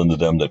shield unto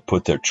them that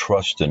put their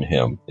trust in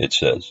him, it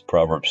says.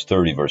 Proverbs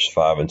 30, verse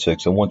 5 and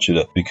 6. I want you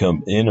to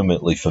become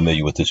intimately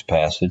familiar with this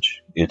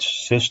passage.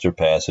 It's sister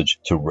passage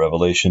to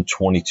Revelation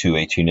 22,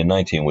 18 and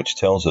 19, which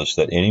tells us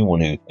that anyone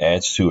who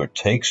adds to or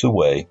takes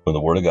away from the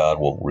word of God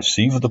will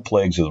receive the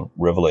plagues of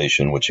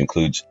Revelation, which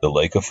includes the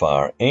lake of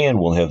fire, and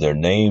will have their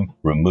name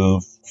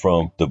removed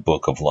from the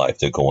book of life.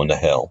 They're going to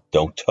hell.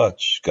 Don't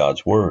touch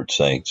God's word,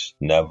 saints.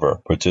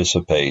 Never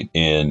participate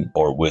in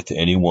or with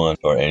anyone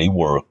or any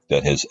work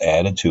that has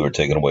added to or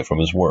taken away from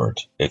his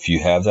words. If you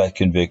have that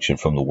conviction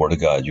from the word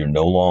of God, you're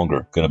no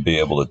longer going to be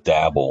able to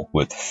dabble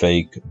with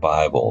fake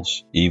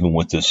Bibles, even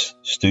with this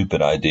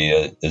stupid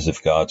idea as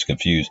if God's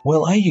confused.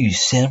 Well, I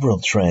use several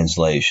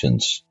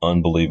translations.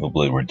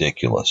 Unbelievably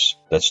ridiculous.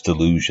 That's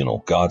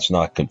delusional. God's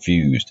not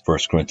confused. 1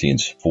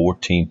 Corinthians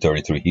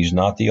 14:33. He's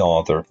not the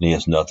author, and he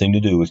has nothing to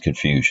do with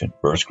confusion.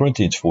 1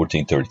 Corinthians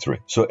 14:33.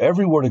 So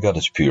every word of God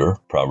is pure.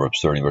 Proverbs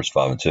 30, verse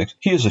 5 and 6.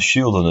 He is a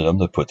shield unto them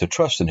that put their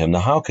trust in him. Now,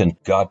 how can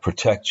God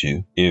protect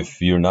you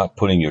if you're not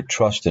putting your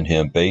trust in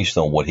him based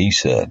on what he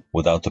said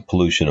without the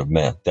pollution of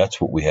men?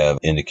 That's what we have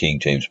in the King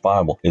James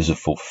Bible, is a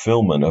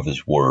fulfillment of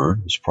his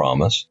word, his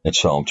promise, in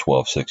Psalm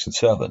 12, 6 and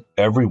 7.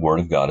 Every word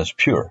of God is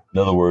pure. In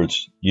other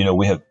words,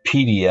 we have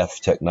PDF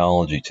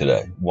technology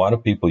today. Why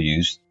do they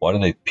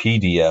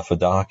PDF a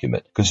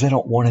document? Because they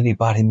don't want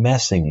anybody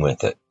messing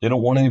with it. They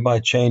don't want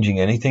anybody changing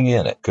anything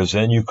in it, because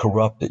then you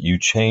corrupt it. You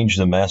change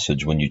the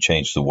message when you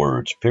change the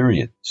words,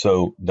 period.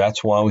 So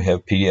that's why we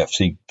have PDF.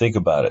 See, think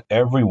about it.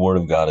 Every word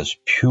of God is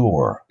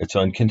pure. It's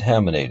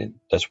uncontaminated.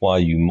 That's why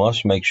you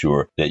must make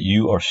sure that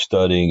you are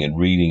studying and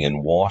reading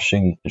and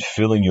washing and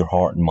filling your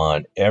heart and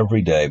mind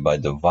every day by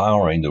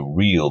devouring the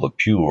real, the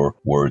pure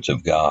words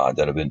of God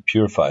that have been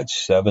purified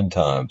 7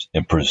 times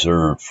and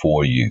preserved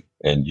for you.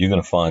 And you're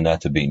going to find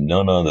that to be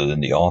none other than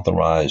the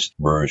Authorized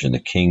Version, the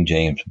King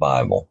James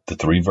Bible. The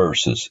 3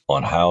 verses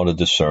on how to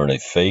discern a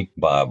fake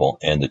Bible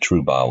and the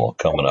true Bible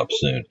coming up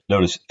soon.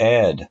 Notice,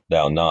 add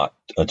thou not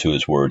unto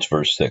his words,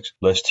 verse 6,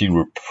 lest he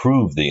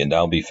reprove thee and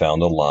thou be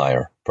found a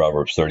liar.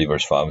 Proverbs 30,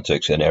 verse 5 and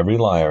 6. And every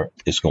liar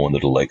is going to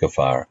the lake of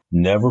fire.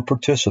 Never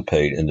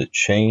participate in the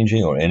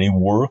changing or any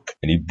work,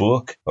 any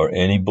book, or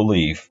any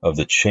belief of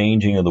the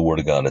changing of the Word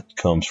of God. It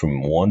comes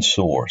from one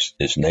source.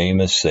 His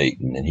name is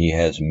Satan, and he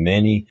has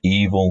many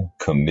evil,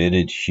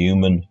 committed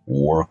human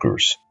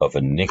workers of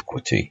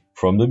iniquity.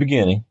 From the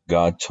beginning,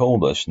 God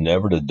told us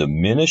never to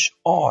diminish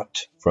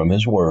aught from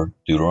his word.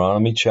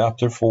 Deuteronomy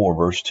chapter 4,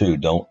 verse 2.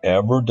 Don't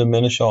ever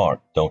diminish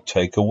aught. Don't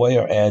take away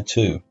or add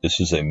to.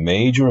 This is a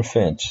major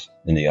offense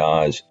in the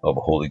eyes of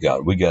a holy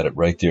God. We got it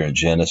right there in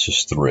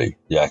Genesis 3,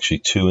 actually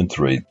 2 and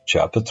 3.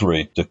 Chapter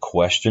 3, the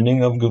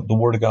questioning of the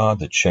Word of God,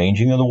 the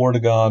changing of the Word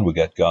of God. We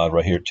got God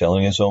right here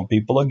telling his own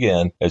people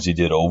again, as he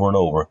did over and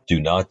over, do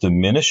not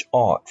diminish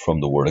aught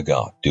from the Word of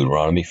God.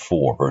 Deuteronomy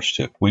 4, verse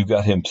 2. We've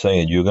got him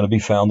saying, you're going to be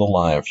found a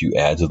liar if you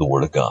add to the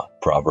Word of God.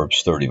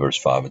 Proverbs 30, verse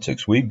 5 and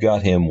 6. We've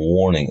got him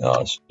warning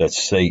us that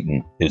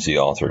Satan is the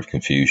author of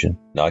confusion,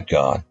 not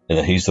God, and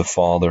that he's the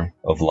father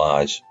of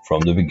lies from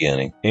the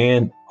beginning.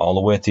 And all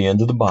the way at the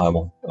end of the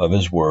Bible, of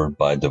his word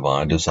by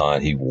divine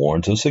design. He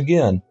warns us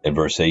again in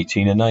verse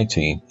 18 and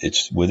 19.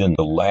 It's within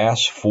the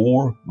last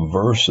 4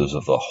 verses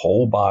of the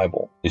whole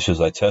Bible. It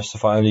says, I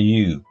testify unto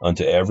you,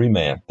 unto every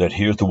man that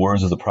heareth the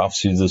words of the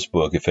prophecy of this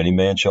book, if any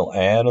man shall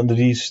add unto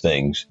these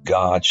things,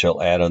 God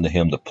shall add unto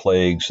him the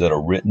plagues that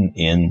are written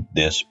in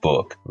this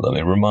book. Let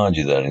me remind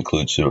you that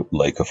includes the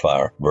lake of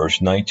fire.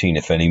 Verse 19,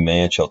 if any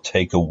man shall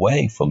take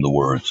away from the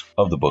words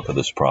of the book of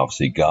this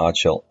prophecy, God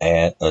shall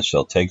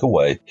take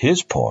away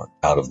his part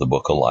out of the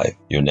book of life.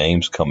 Your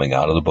name's coming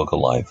out of the book of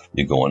life.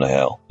 You're going to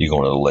hell. You're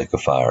going to the lake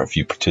of fire if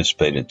you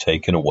participate in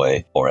taking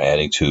away or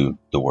adding to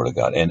the word of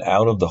God. And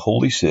out of the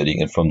holy city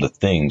and from the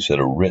things that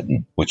are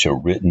written, which are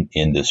written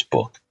in this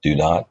book. Do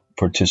not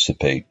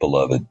participate,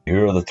 beloved.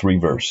 Here are the 3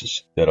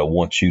 verses that I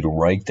want you to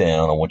write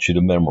down. I want you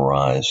to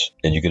memorize,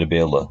 and you're going to be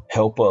able to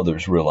help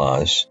others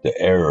realize the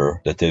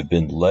error that they've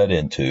been led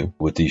into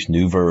with these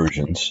new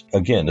versions.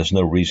 Again, there's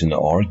no reason to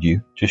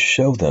argue. Just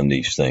show them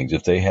these things.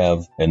 If they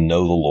have and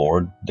know the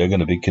Lord, they're going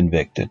to be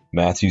convicted.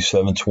 Matthew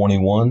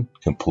 7:21,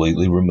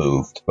 completely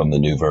removed from the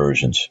new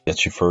versions.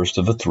 That's your first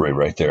of the 3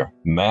 right there.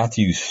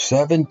 Matthew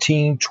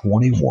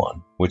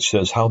 17:21. Which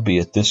says,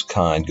 howbeit this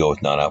kind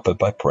goeth not out but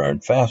by prayer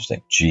and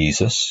fasting.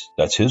 Jesus,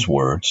 that's his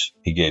words.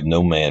 He gave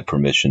no man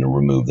permission to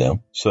remove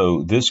them.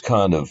 So this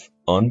kind of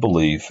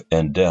unbelief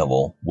and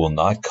devil will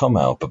not come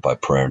out but by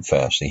prayer and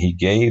fasting. He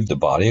gave the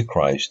body of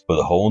Christ for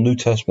the whole New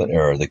Testament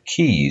era the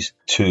keys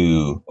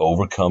to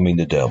overcoming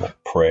the devil,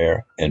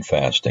 prayer and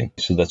fasting.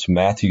 So that's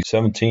Matthew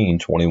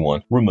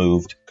 17:21,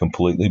 removed,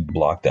 completely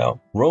blocked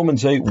out.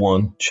 Romans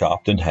 8:1,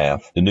 chopped in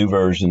half. The new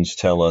versions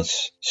tell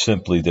us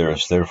simply, there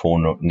is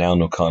therefore now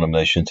no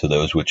condemnation to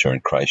those which are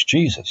in Christ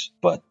Jesus.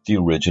 But the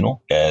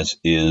original, as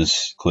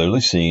is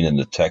clearly seen in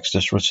the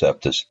Textus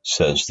Receptus,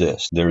 says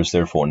this, there is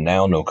therefore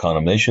now no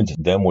condemnation to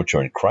them which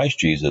are in Christ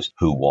Jesus,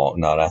 who walk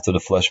not after the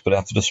flesh but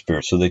after the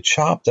Spirit. So they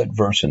chopped that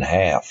verse in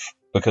half.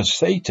 Because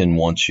Satan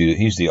wants you,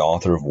 he's the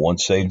author of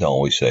once saved,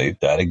 always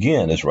saved. That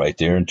again is right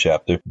there in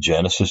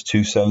Genesis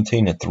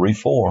 2:17 and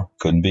 3:4.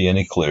 Couldn't be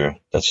any clearer.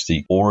 That's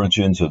the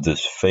origins of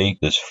this fake,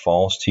 this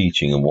false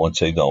teaching of once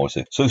saved, always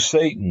saved. So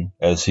Satan,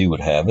 as he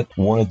would have it,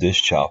 wanted this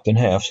chopped in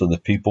half so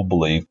that people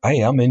believe, hey,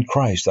 I'm in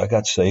Christ. I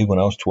got saved when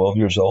I was 12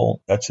 years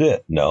old. That's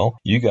it. No,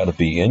 you got to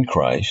be in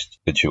Christ,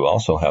 but you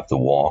also have to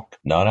walk,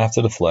 not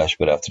after the flesh,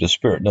 but after the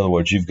Spirit. In other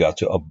words, you've got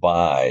to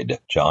abide.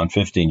 John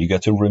 15, you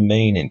got to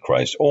remain in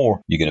Christ,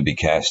 or you're going to be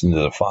cast into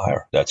the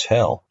fire. That's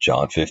hell.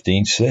 John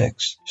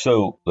 15:6.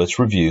 So let's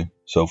review.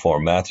 So far,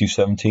 Matthew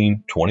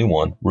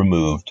 17:21,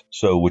 removed.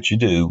 So what you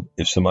do,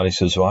 if somebody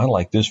says, well, I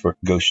like this verse,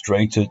 go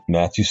straight to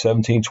Matthew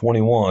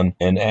 17:21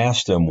 and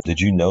ask them,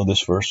 did you know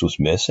this verse was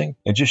missing?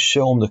 And just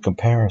show them the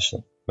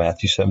comparison.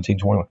 Matthew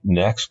 17:21.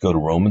 Next, go to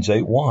Romans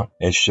 8:1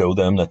 and show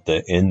them that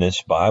in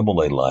this Bible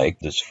they like,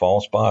 this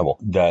false Bible,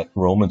 that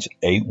Romans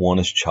 8:1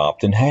 is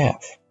chopped in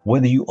half.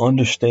 Whether you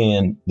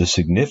understand the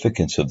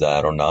significance of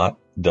that or not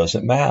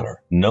doesn't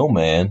matter. No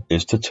man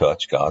is to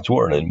touch God's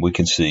word. And we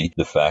can see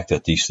the fact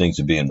that these things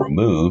are being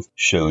removed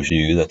shows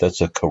you that that's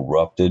a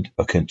corrupted,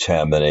 a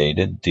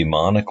contaminated,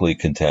 demonically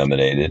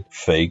contaminated,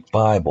 fake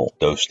Bible.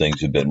 Those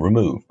things have been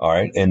removed. All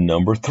right. And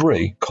number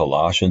 3,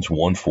 Colossians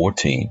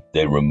 1:14.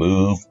 They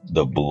remove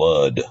the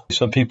blood.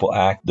 Some people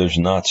act there's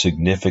not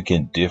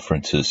significant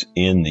differences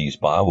in these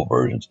Bible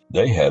versions.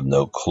 They have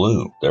no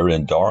clue. They're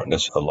in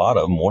darkness. A lot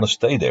of them want to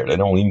stay there. They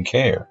don't even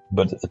care.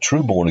 But a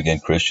true born-again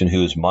Christian,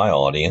 who is my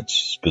audience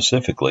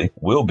specifically,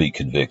 will be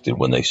convicted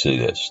when they see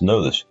this.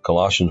 Know this.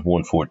 Colossians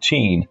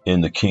 1:14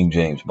 in the King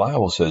James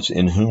Bible says,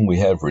 in whom we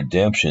have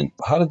redemption.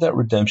 How did that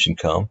redemption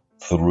come?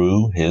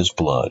 Through his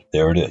blood.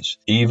 There it is.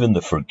 Even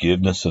the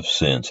forgiveness of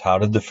sins. How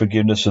did the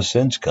forgiveness of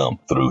sins come?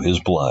 Through his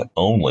blood.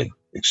 Only.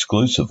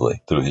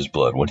 Exclusively through his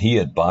blood, when he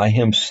had by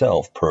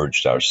himself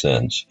purged our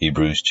sins.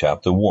 Hebrews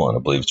chapter 1, I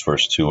believe it's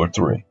verse 2 or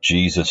 3.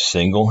 Jesus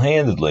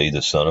single-handedly,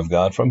 the Son of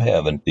God from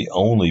heaven, the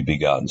only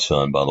begotten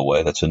Son, by the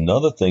way. That's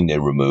another thing they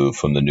removed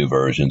from the new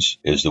versions,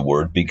 is the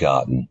word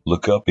begotten.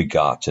 Look up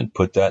begotten,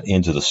 put that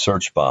into the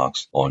search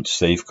box on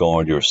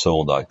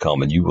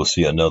safeguardyoursoul.com, and you will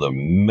see another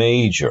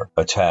major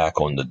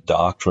attack on the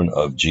doctrine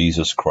of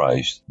Jesus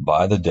Christ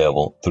by the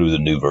devil through the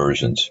new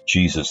versions.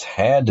 Jesus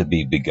had to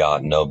be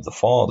begotten of the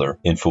Father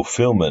in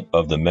fulfillment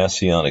of the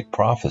messianic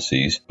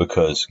prophecies,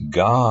 because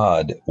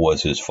God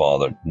was his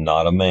father,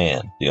 not a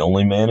man. The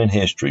only man in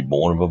history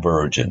born of a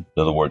virgin.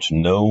 In other words,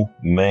 no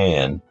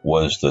man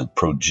was the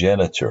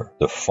progenitor,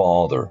 the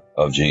father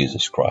of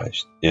Jesus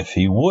Christ. If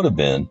he would have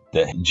been,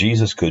 that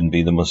Jesus couldn't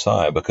be the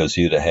Messiah, because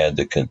he would have had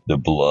the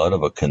blood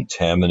of a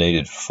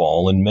contaminated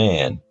fallen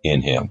man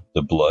in him.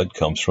 The blood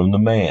comes from the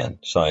man,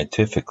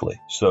 scientifically.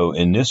 So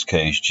in this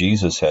case,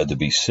 Jesus had to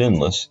be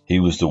sinless. He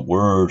was the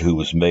Word who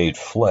was made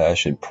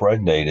flesh,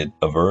 impregnated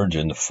a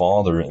virgin. The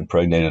Father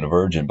impregnated a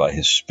virgin by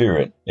his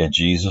Spirit, and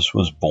Jesus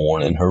was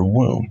born in her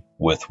womb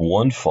with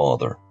one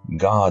Father,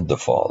 God the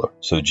Father.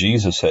 So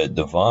Jesus had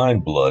divine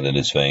blood in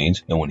his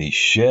veins, and when he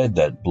shed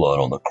that blood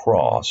on the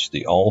cross,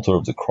 the altar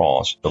of the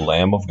cross, the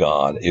Lamb of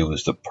God, it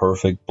was the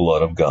perfect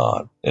blood of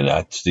God. And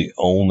that's the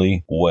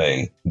only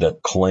way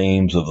that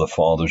claims of the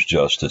Father's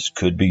justice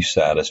could be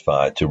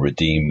satisfied to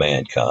redeem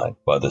mankind,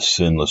 by the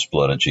sinless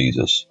blood of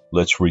Jesus.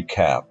 Let's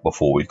recap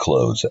before we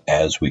close,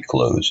 as we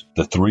close,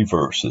 the 3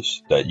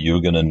 verses that you're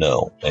going to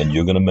know and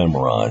you're going to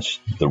memorize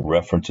the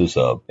references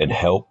of and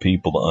help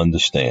people to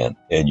understand,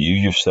 and you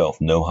yourself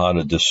know how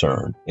to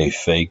discern a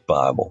fake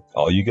Bible.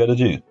 All you got to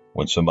do,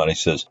 when somebody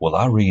says, well,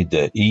 I read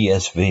the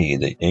ESV,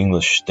 the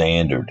English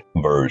Standard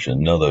Version,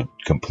 another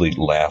complete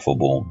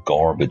laughable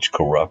garbage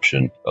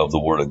corruption of the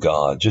Word of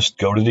God, just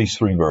go to these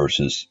 3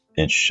 verses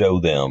and show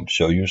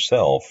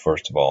yourself,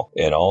 first of all,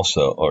 and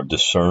also, or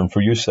discern for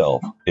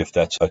yourself if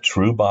that's a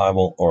true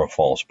Bible or a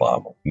false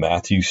Bible.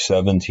 Matthew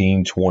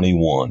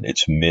 17:21,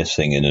 it's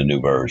missing in the new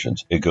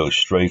versions. It goes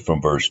straight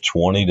from verse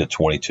 20 to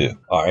 22.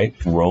 All right,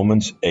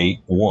 Romans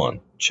 8:1,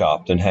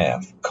 chopped in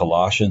half.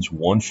 Colossians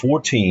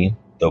 1:14,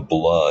 the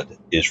blood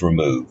is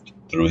removed.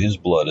 Through his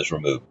blood is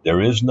removed. There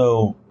is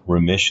no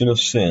remission of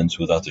sins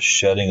without the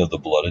shedding of the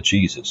blood of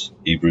Jesus.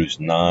 Hebrews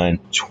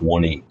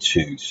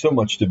 9:22. So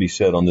much to be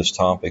said on this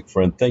topic,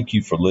 friend. Thank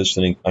you for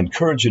listening. I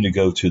encourage you to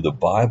go to the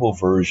Bible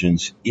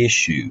Versions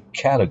Issue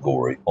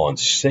category on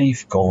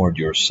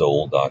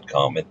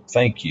safeguardyoursoul.com. And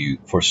thank you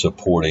for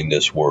supporting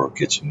this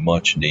work. It's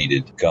much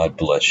needed. God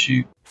bless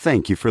you.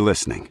 Thank you for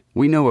listening.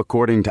 We know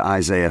according to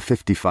Isaiah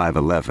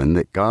 55:11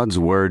 that God's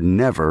Word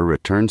never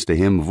returns to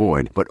him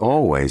void, but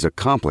always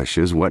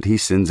accomplishes what he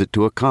sends it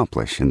to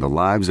accomplish in the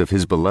lives of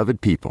his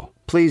beloved people.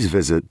 Please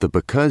visit the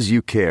Because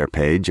You Care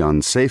page on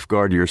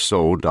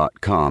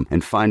safeguardyoursoul.com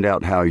and find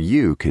out how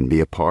you can be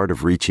a part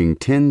of reaching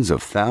tens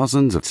of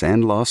thousands of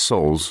lost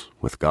souls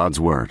with God's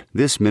Word.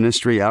 This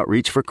Ministry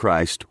Outreach for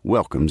Christ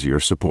welcomes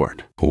your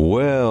support.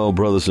 Well,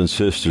 brothers and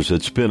sisters,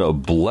 it's been a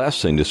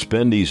blessing to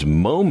spend these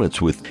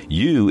moments with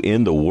you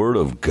in the Word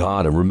of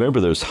God. And remember,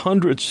 there's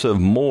hundreds of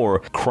more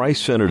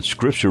Christ-centered,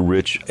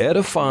 scripture-rich,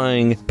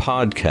 edifying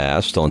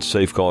podcasts on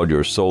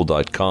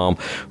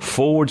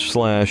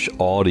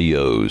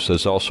safeguardyoursoul.com/audios.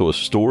 There's also a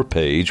store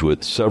page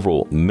with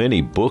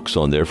many books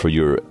on there for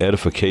your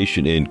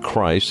edification in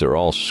Christ. They're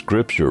all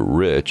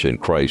scripture-rich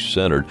and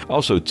Christ-centered.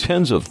 Also,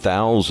 tens of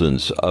thousands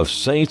of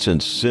saints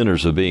and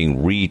sinners are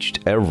being reached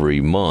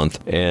every month,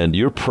 and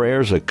your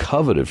prayers are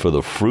coveted for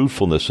the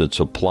fruitfulness and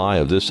supply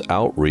of this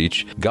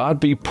outreach. God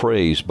be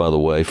praised, by the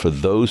way, for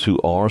those who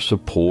are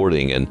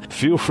supporting, and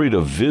feel free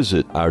to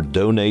visit our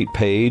donate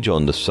page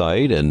on the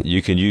site, and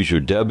you can use your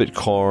debit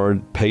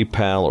card,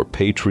 PayPal, or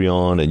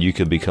Patreon, and you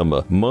can become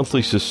a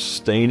monthly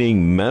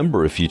sustaining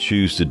member if you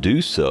choose to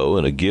do so,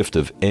 and a gift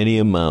of any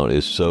amount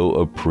is so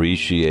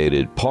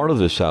appreciated. Part of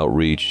this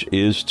outreach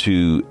is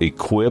to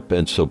equip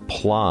and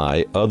supply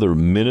other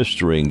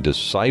ministering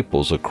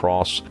disciples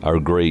across our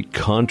great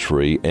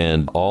country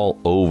and all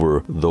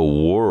over the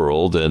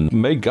world. And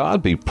may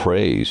God be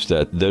praised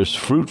that there's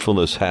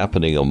fruitfulness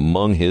happening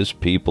among his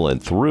people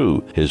and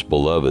through his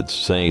beloved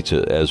saints,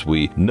 as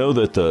we know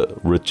that the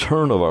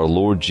return of our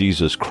Lord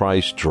Jesus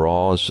Christ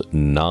draws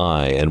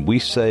nigh. And we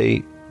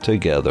say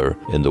together,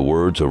 in the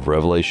words of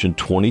Revelation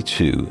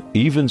 22,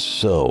 even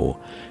so,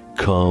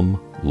 come,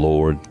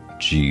 Lord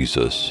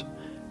Jesus.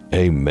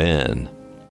 Amen.